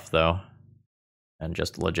this stuff, though, and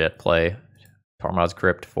just legit play Tormod's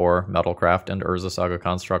Crypt for Metalcraft and Urza Saga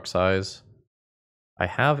Construct size. I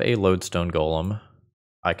have a Lodestone Golem.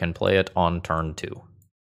 I can play it on turn 2.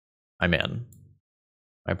 I'm in.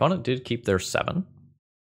 My opponent did keep their 7.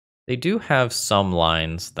 They do have some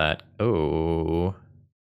lines that... Oh...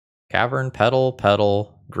 Cavern,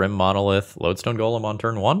 Petal, Grim Monolith, Lodestone Golem on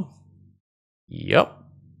turn 1? Yep.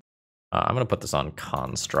 I'm going to put this on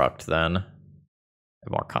Construct then. I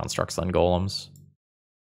have more Constructs than Golems.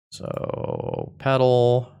 So,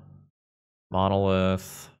 Petal,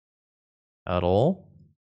 Monolith, Petal,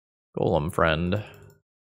 Golem Friend.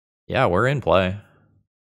 Yeah, we're in play.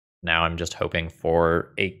 Now I'm just hoping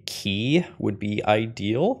for a key would be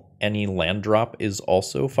ideal. Any land drop is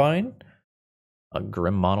also fine. A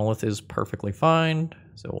Grim Monolith is perfectly fine,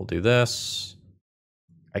 so we'll do this.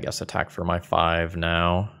 I guess attack for my 5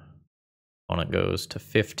 now. Opponent goes to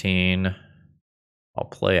 15. I'll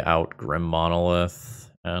play out Grim Monolith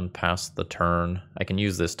and pass the turn. I can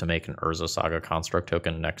use this to make an Urza Saga Construct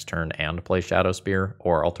token next turn and play Shadow Spear,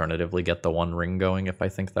 or alternatively get the 1 ring going if I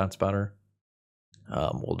think that's better.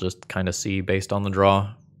 We'll just kind of see based on the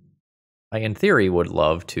draw. I, in theory, would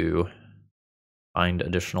love to find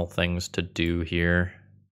additional things to do here.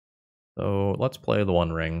 So let's play the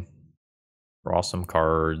 1 ring. Draw some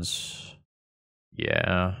cards.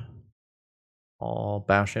 Yeah. I'll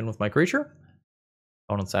bash in with my creature.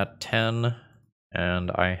 Opponent's at 10,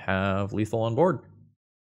 and I have lethal on board.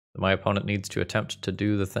 My opponent needs to attempt to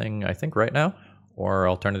do the thing, I think, right now, or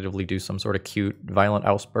alternatively do some sort of cute violent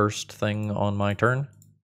outburst thing on my turn.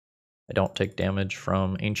 I don't take damage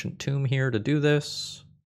from Ancient Tomb here to do this.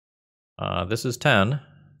 This is 10.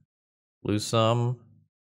 Lose some.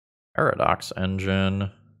 Paradox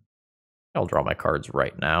Engine. I'll draw my cards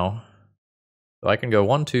right now. So I can go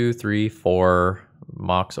 1, 2, 3, 4,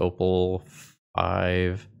 Mox Opal,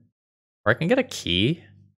 5. Or I can get a key.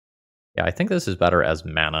 Yeah, I think this is better as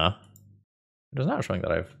mana. It is not showing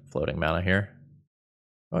that I have floating mana here.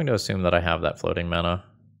 I'm going to assume that I have that floating mana.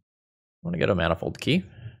 I want to get a Manifold Key.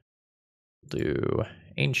 Do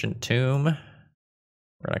Ancient Tomb.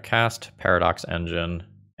 We're going to cast Paradox Engine,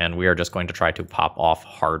 and we are just going to try to pop off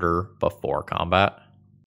harder before combat.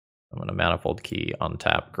 I'm going to Manifold Key,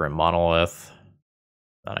 untap Grim Monolith.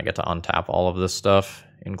 Then I get to untap all of this stuff,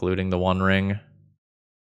 including the 1 ring.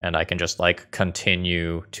 And I can just, like,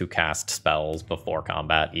 continue to cast spells before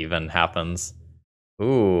combat even happens.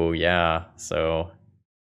 Ooh, yeah. So,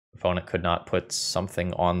 opponent could not put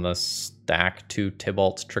something on the stack to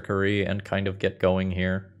Tybalt's Trickery and kind of get going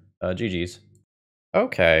here. GG's.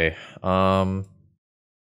 Okay, hands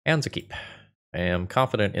a keep. I am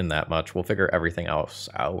confident in that much. We'll figure everything else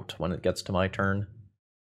out when it gets to my turn.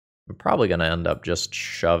 I'm probably going to end up just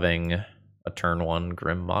shoving a turn 1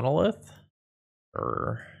 Grim Monolith.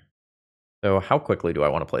 So how quickly do I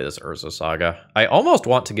want to play this Urza Saga? I almost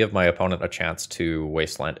want to give my opponent a chance to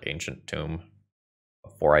Wasteland Ancient Tomb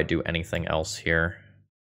before I do anything else here.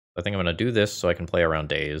 I think I'm going to do this so I can play around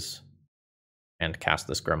Daze and cast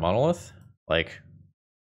this Grim Monolith. Like,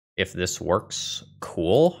 if this works,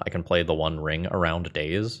 cool. I can play the 1 ring around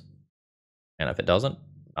Daze. And if it doesn't,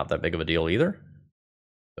 not that big of a deal either.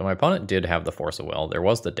 So my opponent did have the Force of Will. There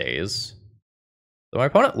was the Daze. So my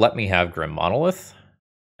opponent let me have Grim Monolith.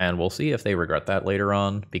 And we'll see if they regret that later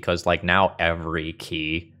on. Because, like, now every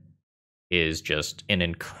key is just an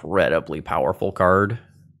incredibly powerful card.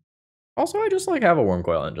 Also, I just, like, have a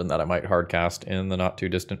Wurmcoil Engine that I might hardcast in the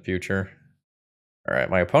not-too-distant future. Alright,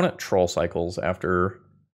 my opponent Troll Cycles after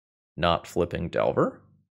not flipping Delver.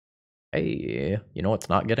 Hey, you know what's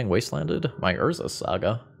not getting wastelanded? My Urza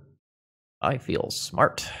Saga. I feel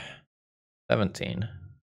smart. 17.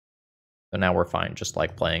 So now we're fine, just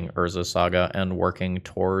like playing Urza Saga and working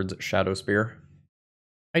towards Shadow Spear.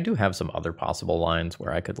 I do have some other possible lines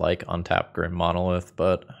where I could, like, untap Grim Monolith,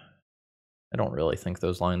 but I don't really think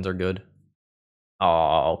those lines are good.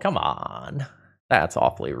 Oh, come on. That's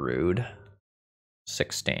awfully rude.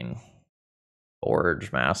 16.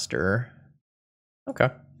 Forgemaster. Okay.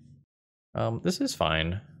 This is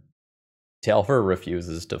fine. Delver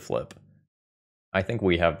refuses to flip. I think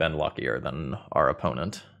we have been luckier than our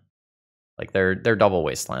opponent. Like, their double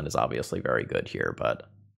wasteland is obviously very good here, but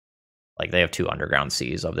like, they have 2 Underground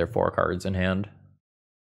Seas of their 4 cards in hand.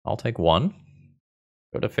 I'll take 1.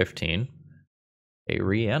 Go to 15. A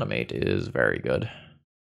Reanimate is very good.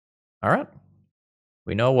 Alright.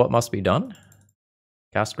 We know what must be done.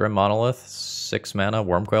 Cast Grim Monolith, 6 mana,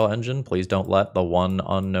 Wurmcoil Engine. Please don't let the 1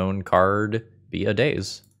 unknown card be a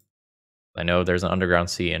Daze. I know there's an Underground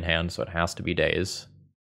Sea in hand, so it has to be Daze.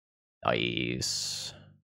 Nice.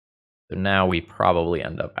 So now we probably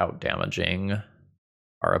end up out-damaging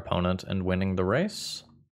our opponent and winning the race.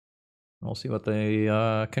 We'll see what they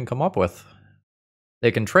can come up with.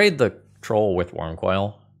 They can trade the troll with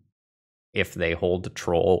Wurmcoil. If they hold the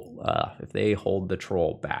troll,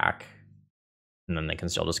 back, and then they can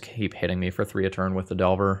still just keep hitting me for 3 a turn with the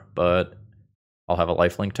Delver, but I'll have a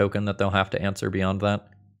lifelink token that they'll have to answer beyond that.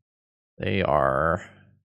 They are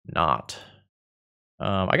not.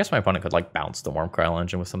 I guess my opponent could like bounce the Wurmcoil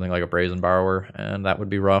Engine with something like a Brazen Borrower, and that would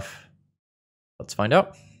be rough. Let's find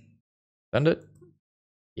out. Send it.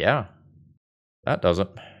 Yeah, that does it.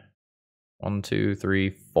 1, 2, 3,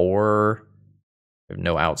 4. I have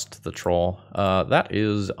no outs to the troll. That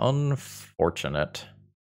is unfortunate.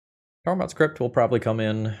 Tormod's Crypt will probably come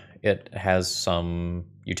in. It has some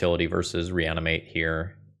utility versus reanimate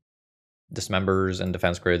here. Dismembers and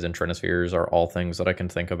defense grids and trinispheres are all things that I can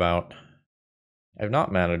think about. I've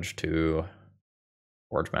not managed to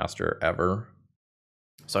Forgemaster ever,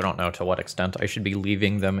 so I don't know to what extent I should be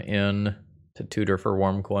leaving them in to tutor for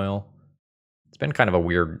Wurmcoil. It's been kind of a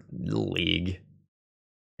weird league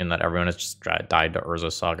in that everyone has just died to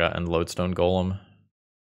Urza Saga and Lodestone Golem.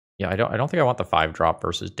 Yeah, I don't think I want the 5-drop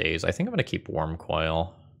versus Daze. I think I'm going to keep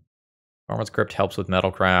Wurmcoil. Tormod's Crypt helps with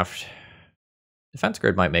Metalcraft. Defense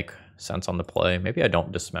Grid might make sense on the play. Maybe I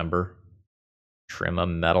don't Dismember. Trim a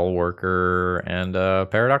Metalworker and a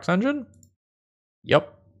Paradox Engine?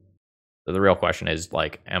 Yep. So the real question is,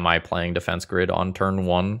 like, am I playing Defense Grid on turn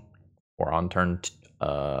 1 or on turn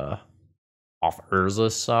off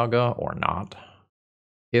Urza Saga or not?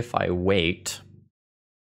 If I wait,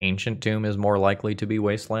 Ancient Tomb is more likely to be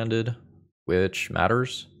wastelanded, which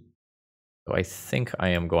matters. So I think I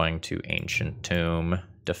am going to Ancient Tomb,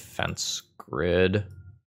 Defense Grid,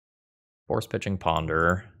 Force Pitching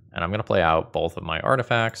Ponder, and I'm going to play out both of my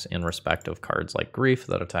artifacts in respect of cards like Grief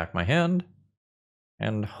that attack my hand,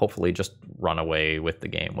 and hopefully just run away with the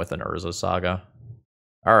game with an Urza Saga.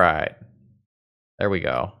 Alright, there we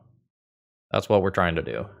go. That's what we're trying to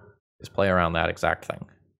do, is play around that exact thing.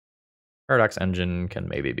 Paradox Engine can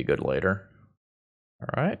maybe be good later.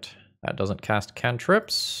 Alright, that doesn't cast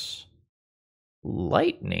cantrips.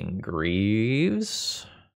 Lightning Greaves.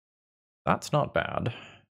 That's not bad.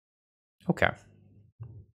 Okay.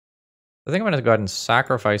 I think I'm going to go ahead and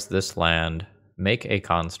sacrifice this land, make a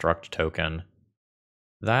construct token.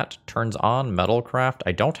 That turns on Metalcraft.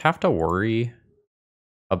 I don't have to worry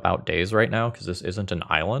about Daze right now because this isn't an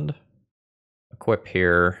island. Equip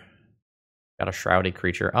here. Got a Shroudy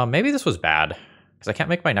creature. Maybe this was bad because I can't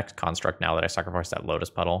make my next construct now that I sacrificed that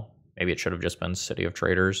Lotus Petal. Maybe it should have just been City of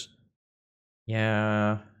Traders.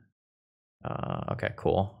 Yeah. Okay,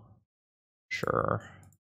 cool. Sure.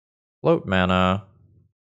 Float mana.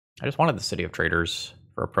 I just wanted the City of Traders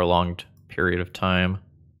for a prolonged period of time.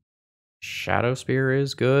 Shadow Spear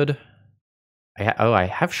is good. I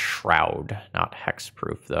have Shroud, not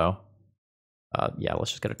Hexproof, though. Yeah,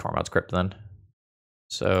 let's just get a Tormod's Crypt then.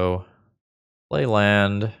 So, play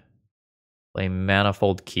land, play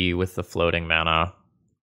Manifold Key with the floating mana.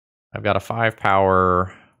 I've got a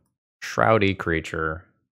 5-power Shroudy creature,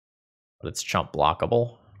 but it's chump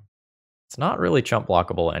blockable. It's not really chump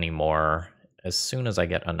blockable anymore as soon as I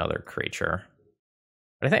get another creature.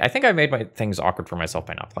 But I think I made things awkward for myself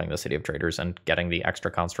by not playing the City of Traders and getting the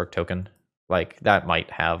extra construct token. Like, that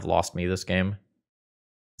might have lost me this game.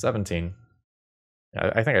 17.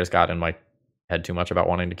 I think I just got in my head too much about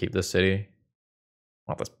wanting to keep this city.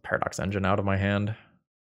 I want this Paradox Engine out of my hand.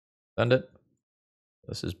 Send it.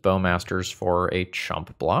 This is Bowmasters for a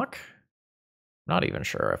chump block. Not even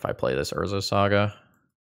sure if I play this Urza Saga.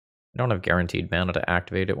 I don't have guaranteed mana to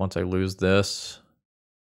activate it once I lose this.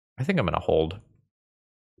 I think I'm going to hold.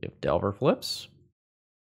 If Delver flips.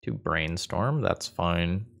 2 Brainstorm, that's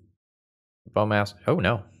fine. Bowmaster. Oh,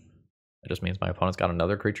 no. That just means my opponent's got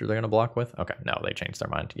another creature they're going to block with? Okay, no, they changed their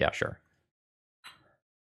mind. Yeah, sure.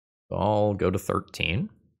 So I'll go to 13.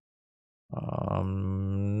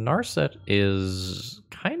 Narset is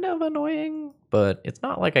kind of annoying, but it's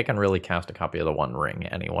not like I can really cast a copy of the One Ring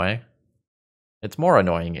anyway. It's more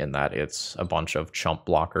annoying in that it's a bunch of chump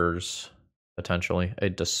blockers, potentially. A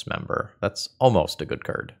Dismember. That's almost a good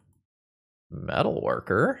card.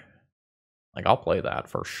 Metalworker. Like, I'll play that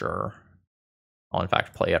for sure. I'll, in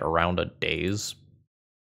fact, play it around a Daze.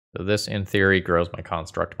 So this, in theory, grows my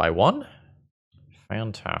construct by 1.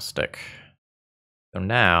 Fantastic. So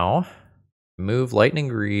now, move Lightning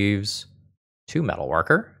Greaves to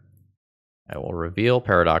Metalworker. I will reveal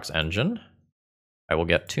Paradox Engine. I will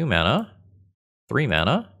get 2 mana, 3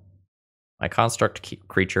 mana. My construct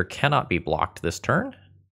creature cannot be blocked this turn.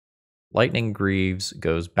 Lightning Greaves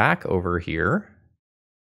goes back over here.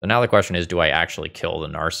 So now the question is, do I actually kill the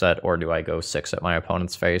Narset, or do I go 6 at my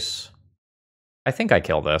opponent's face? I think I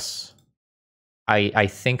kill this. I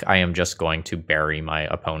think I am just going to bury my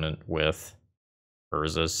opponent with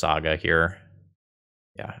Urza's Saga here.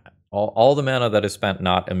 Yeah, all the mana that is spent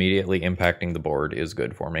not immediately impacting the board is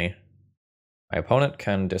good for me. My opponent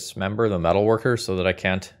can dismember the Metalworker so that I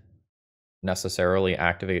can't necessarily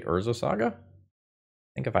activate Urza Saga.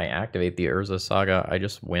 I think if I activate the Urza Saga, I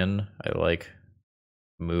just win. I like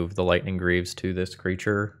move the Lightning Greaves to this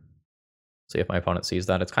creature. See if my opponent sees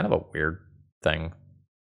that. It's kind of a weird thing.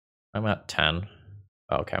 I'm at 10.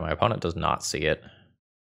 Okay, my opponent does not see it.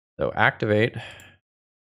 So activate,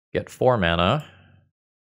 get 4 mana,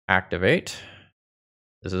 activate.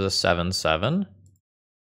 This is a 7/7.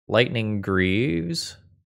 Lightning Greaves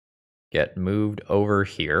get moved over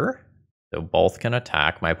here. So both can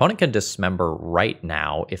attack. My opponent can dismember right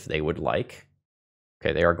now if they would like.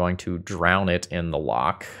 Okay, they are going to drown it in the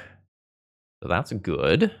lock. So that's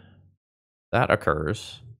good. That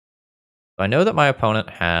occurs. So I know that my opponent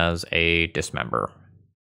has a dismember.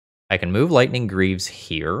 I can move Lightning Greaves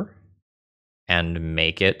here and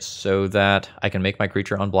make it so that I can make my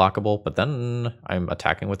creature unblockable, but then I'm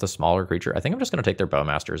attacking with a smaller creature. I think I'm just going to take their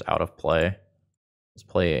Bowmasters out of play. Let's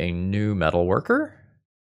play a new Metalworker.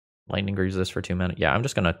 Lightning Greaves this for 2 mana. Yeah, I'm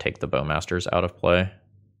just going to take the Bowmasters out of play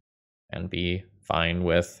and be fine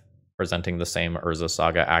with presenting the same Urza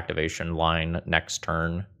Saga activation line next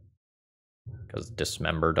turn, because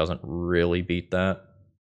Dismember doesn't really beat that.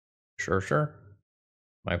 Sure.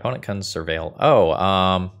 My opponent can Surveil. Oh,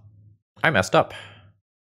 I messed up.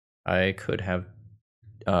 I could have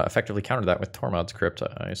effectively countered that with Tormod's Crypt,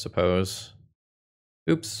 I suppose.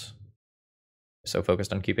 Oops. So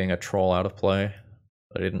focused on keeping a troll out of play,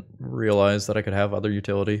 I didn't realize that I could have other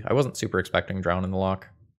utility. I wasn't super expecting Drown in the Lock.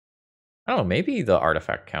 I don't know, maybe the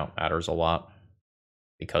artifact count matters a lot,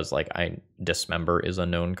 because like Dismember is a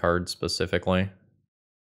known card specifically.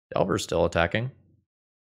 Delver's still attacking.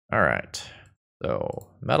 All right. So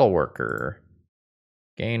Metalworker,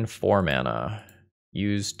 gain 4 mana,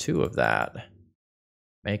 use 2 of that.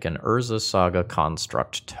 Make an Urza Saga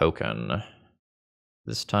construct token.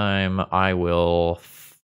 This time I will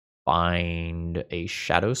find a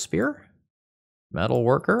Shadow Spear.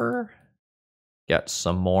 Metalworker, get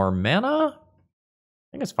some more mana.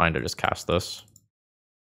 I think it's fine to just cast this.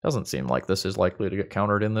 Doesn't seem like this is likely to get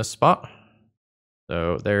countered in this spot.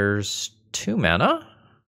 So there's 2 mana.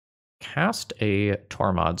 Cast a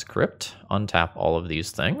Tormod's Crypt, untap all of these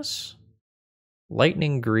things.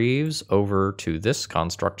 Lightning Greaves over to this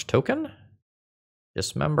construct token.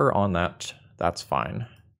 Dismember on that, that's fine.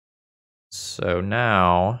 So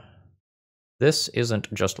now, this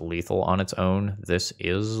isn't just lethal on its own, this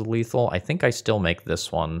is lethal. I think I still make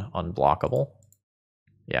this one unblockable.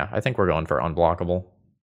 Yeah, I think we're going for unblockable.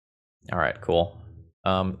 Alright, cool.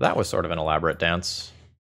 That was sort of an elaborate dance.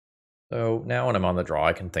 So now when I'm on the draw,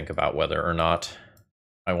 I can think about whether or not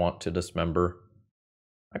I want to dismember.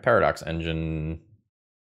 My Paradox Engine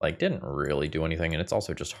didn't really do anything, and it's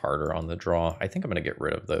also just harder on the draw. I think I'm going to get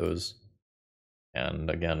rid of those. And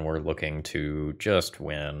again, we're looking to just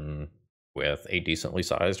win with a decently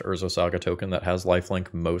sized Urza Saga token that has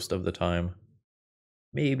lifelink most of the time.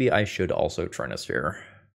 Maybe I should also Trinisphere,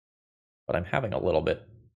 but I'm having a little bit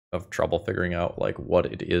of trouble figuring out what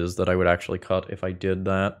it is that I would actually cut if I did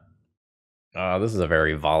that. This is a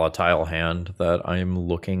very volatile hand that I'm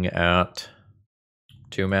looking at.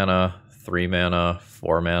 2 mana, 3 mana,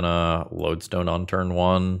 4 mana, Lodestone on turn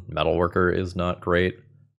 1. Metalworker is not great.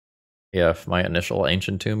 If my initial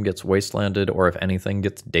Ancient Tomb gets wastelanded, or if anything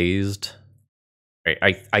gets dazed,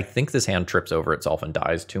 I think this hand trips over itself and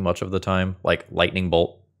dies too much of the time. Like Lightning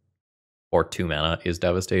Bolt or 2 mana is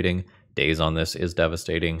devastating. Daze on this is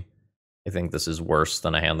devastating. I think this is worse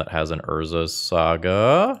than a hand that has an Urza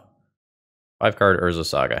Saga. 5-card Urza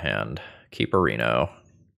Saga hand. Keep a Reno.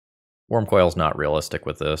 Wurmcoil's not realistic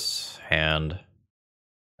with this hand.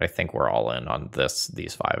 I think we're all in on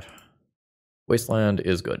these 5. Wasteland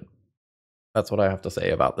is good. That's what I have to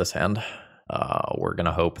say about this hand. We're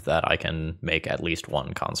gonna hope that I can make at least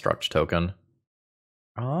 1 construct token.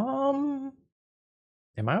 Am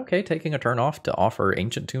I okay taking a turn off to offer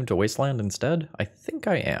Ancient Tomb to Wasteland instead? I think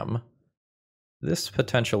I am. This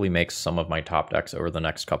potentially makes some of my top decks over the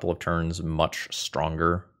next couple of turns much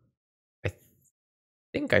stronger. I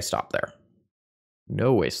think I stop there.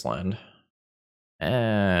 No Wasteland.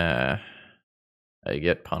 I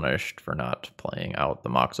get punished for not playing out the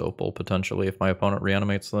Mox Opal potentially if my opponent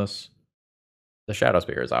reanimates this. The Shadow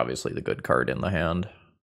Spear is obviously the good card in the hand.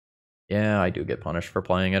 Yeah, I do get punished for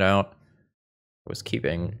playing it out. I was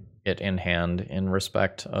keeping it in hand in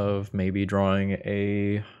respect of maybe drawing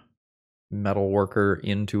a Metalworker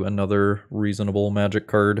into another reasonable Magic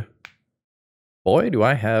card. Boy, do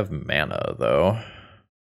I have mana, though. I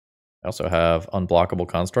also have unblockable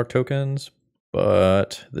construct tokens,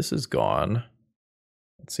 but this is gone.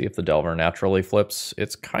 Let's see if the Delver naturally flips.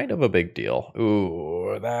 It's kind of a big deal.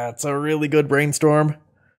 Ooh, that's a really good brainstorm.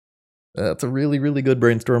 That's a really, really good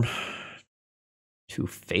brainstorm. To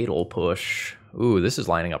Fatal Push. Ooh, this is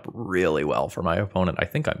lining up really well for my opponent. I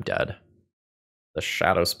think I'm dead. The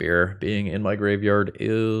Shadow Spear being in my graveyard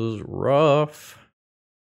is rough.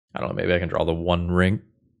 I don't know, maybe I can draw the One Ring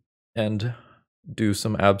and do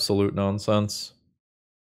some absolute nonsense.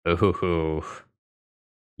 Ooh,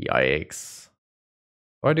 yikes.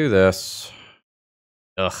 Do I do this?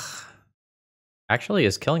 Ugh. Actually,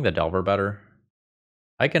 is killing the Delver better?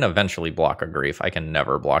 I can eventually block a Grief. I can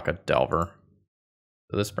never block a Delver.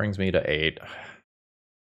 So this brings me to 8.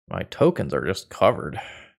 My tokens are just covered.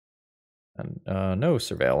 And no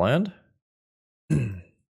Surveil Land.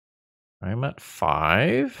 I'm at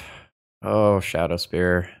 5. Oh, Shadow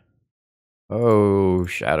Spear. Oh,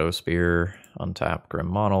 Shadow Spear. Untap Grim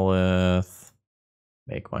Monolith.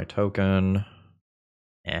 Make my token.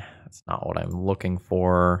 That's not what I'm looking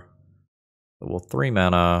for. So we'll 3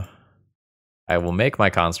 mana. I will make my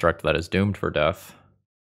construct that is doomed for death.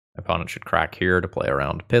 My opponent should crack here to play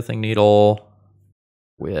around Pithing Needle,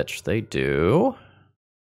 which they do.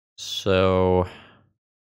 So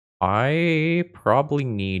I probably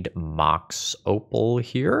need Mox Opal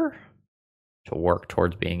here to work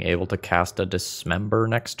towards being able to cast a Dismember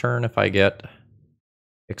next turn if I get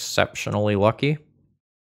exceptionally lucky.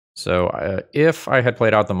 So if I had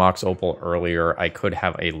played out the Mox Opal earlier, I could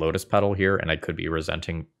have a Lotus Petal here, and I could be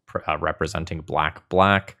representing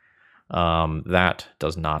black. That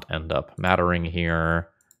does not end up mattering here.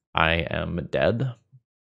 I am dead.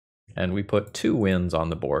 And we put 2 wins on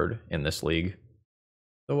the board in this league.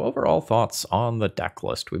 So overall thoughts on the deck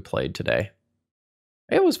list we played today.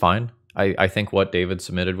 It was fine. I think what David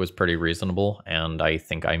submitted was pretty reasonable, and I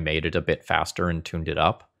think I made it a bit faster and tuned it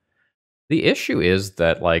up. The issue is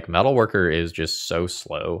that, like, Metalworker is just so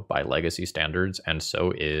slow by legacy standards, and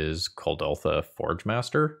so is Kuldotha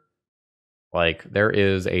Forgemaster. Like, there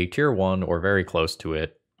is a tier 1 or very close to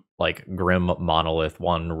it, like, Grim Monolith,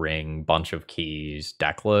 One Ring, bunch of keys,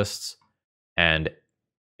 deck lists, and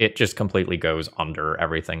it just completely goes under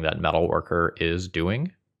everything that Metalworker is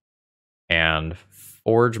doing. And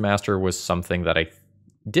Forgemaster was something that I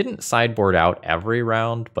didn't sideboard out every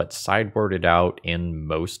round, but sideboarded out in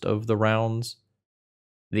most of the rounds.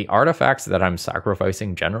 The artifacts that I'm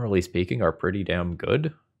sacrificing, generally speaking, are pretty damn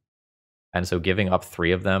good. And so giving up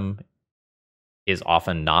 3 of them is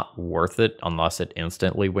often not worth it unless it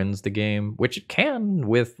instantly wins the game, which it can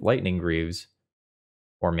with Lightning Greaves,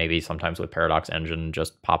 or maybe sometimes with Paradox Engine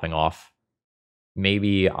just popping off.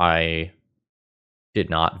 Maybe I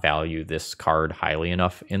did not value this card highly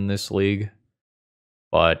enough in this league.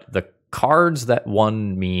 But the cards that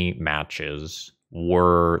won me matches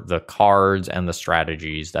were the cards and the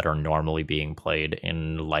strategies that are normally being played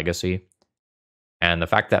in Legacy. And the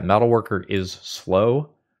fact that Metalworker is slow,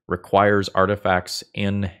 requires artifacts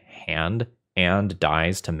in hand, and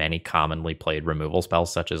dies to many commonly played removal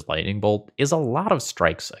spells such as Lightning Bolt is a lot of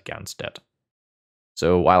strikes against it.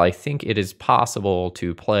 So while I think it is possible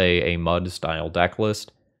to play a Mud-style deck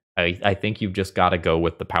list, I think you've just got to go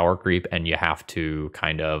with the power creep, and you have to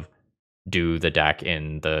kind of do the deck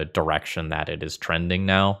in the direction that it is trending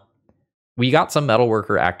now. We got some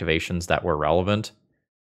Metalworker activations that were relevant,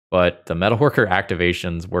 but the Metalworker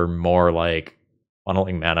activations were more like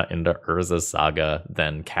funneling mana into Urza Saga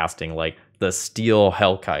than casting like the Steel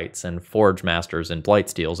Hellkites and Forgemasters and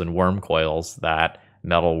Blightsteels and Wurmcoils that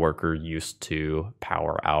Metalworker used to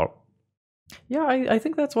power out. Yeah, I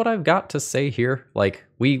think that's what I've got to say here. Like,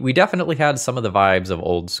 we definitely had some of the vibes of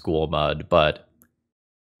old school Mud, but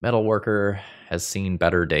Metalworker has seen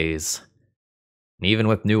better days. And even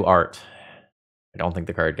with new art, I don't think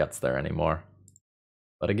the card gets there anymore.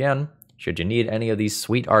 But again, should you need any of these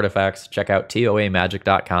sweet artifacts, check out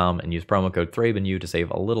toamagic.com and use promo code ThrabenU to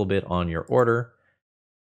save a little bit on your order.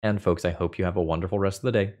 And folks, I hope you have a wonderful rest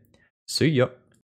of the day. See ya!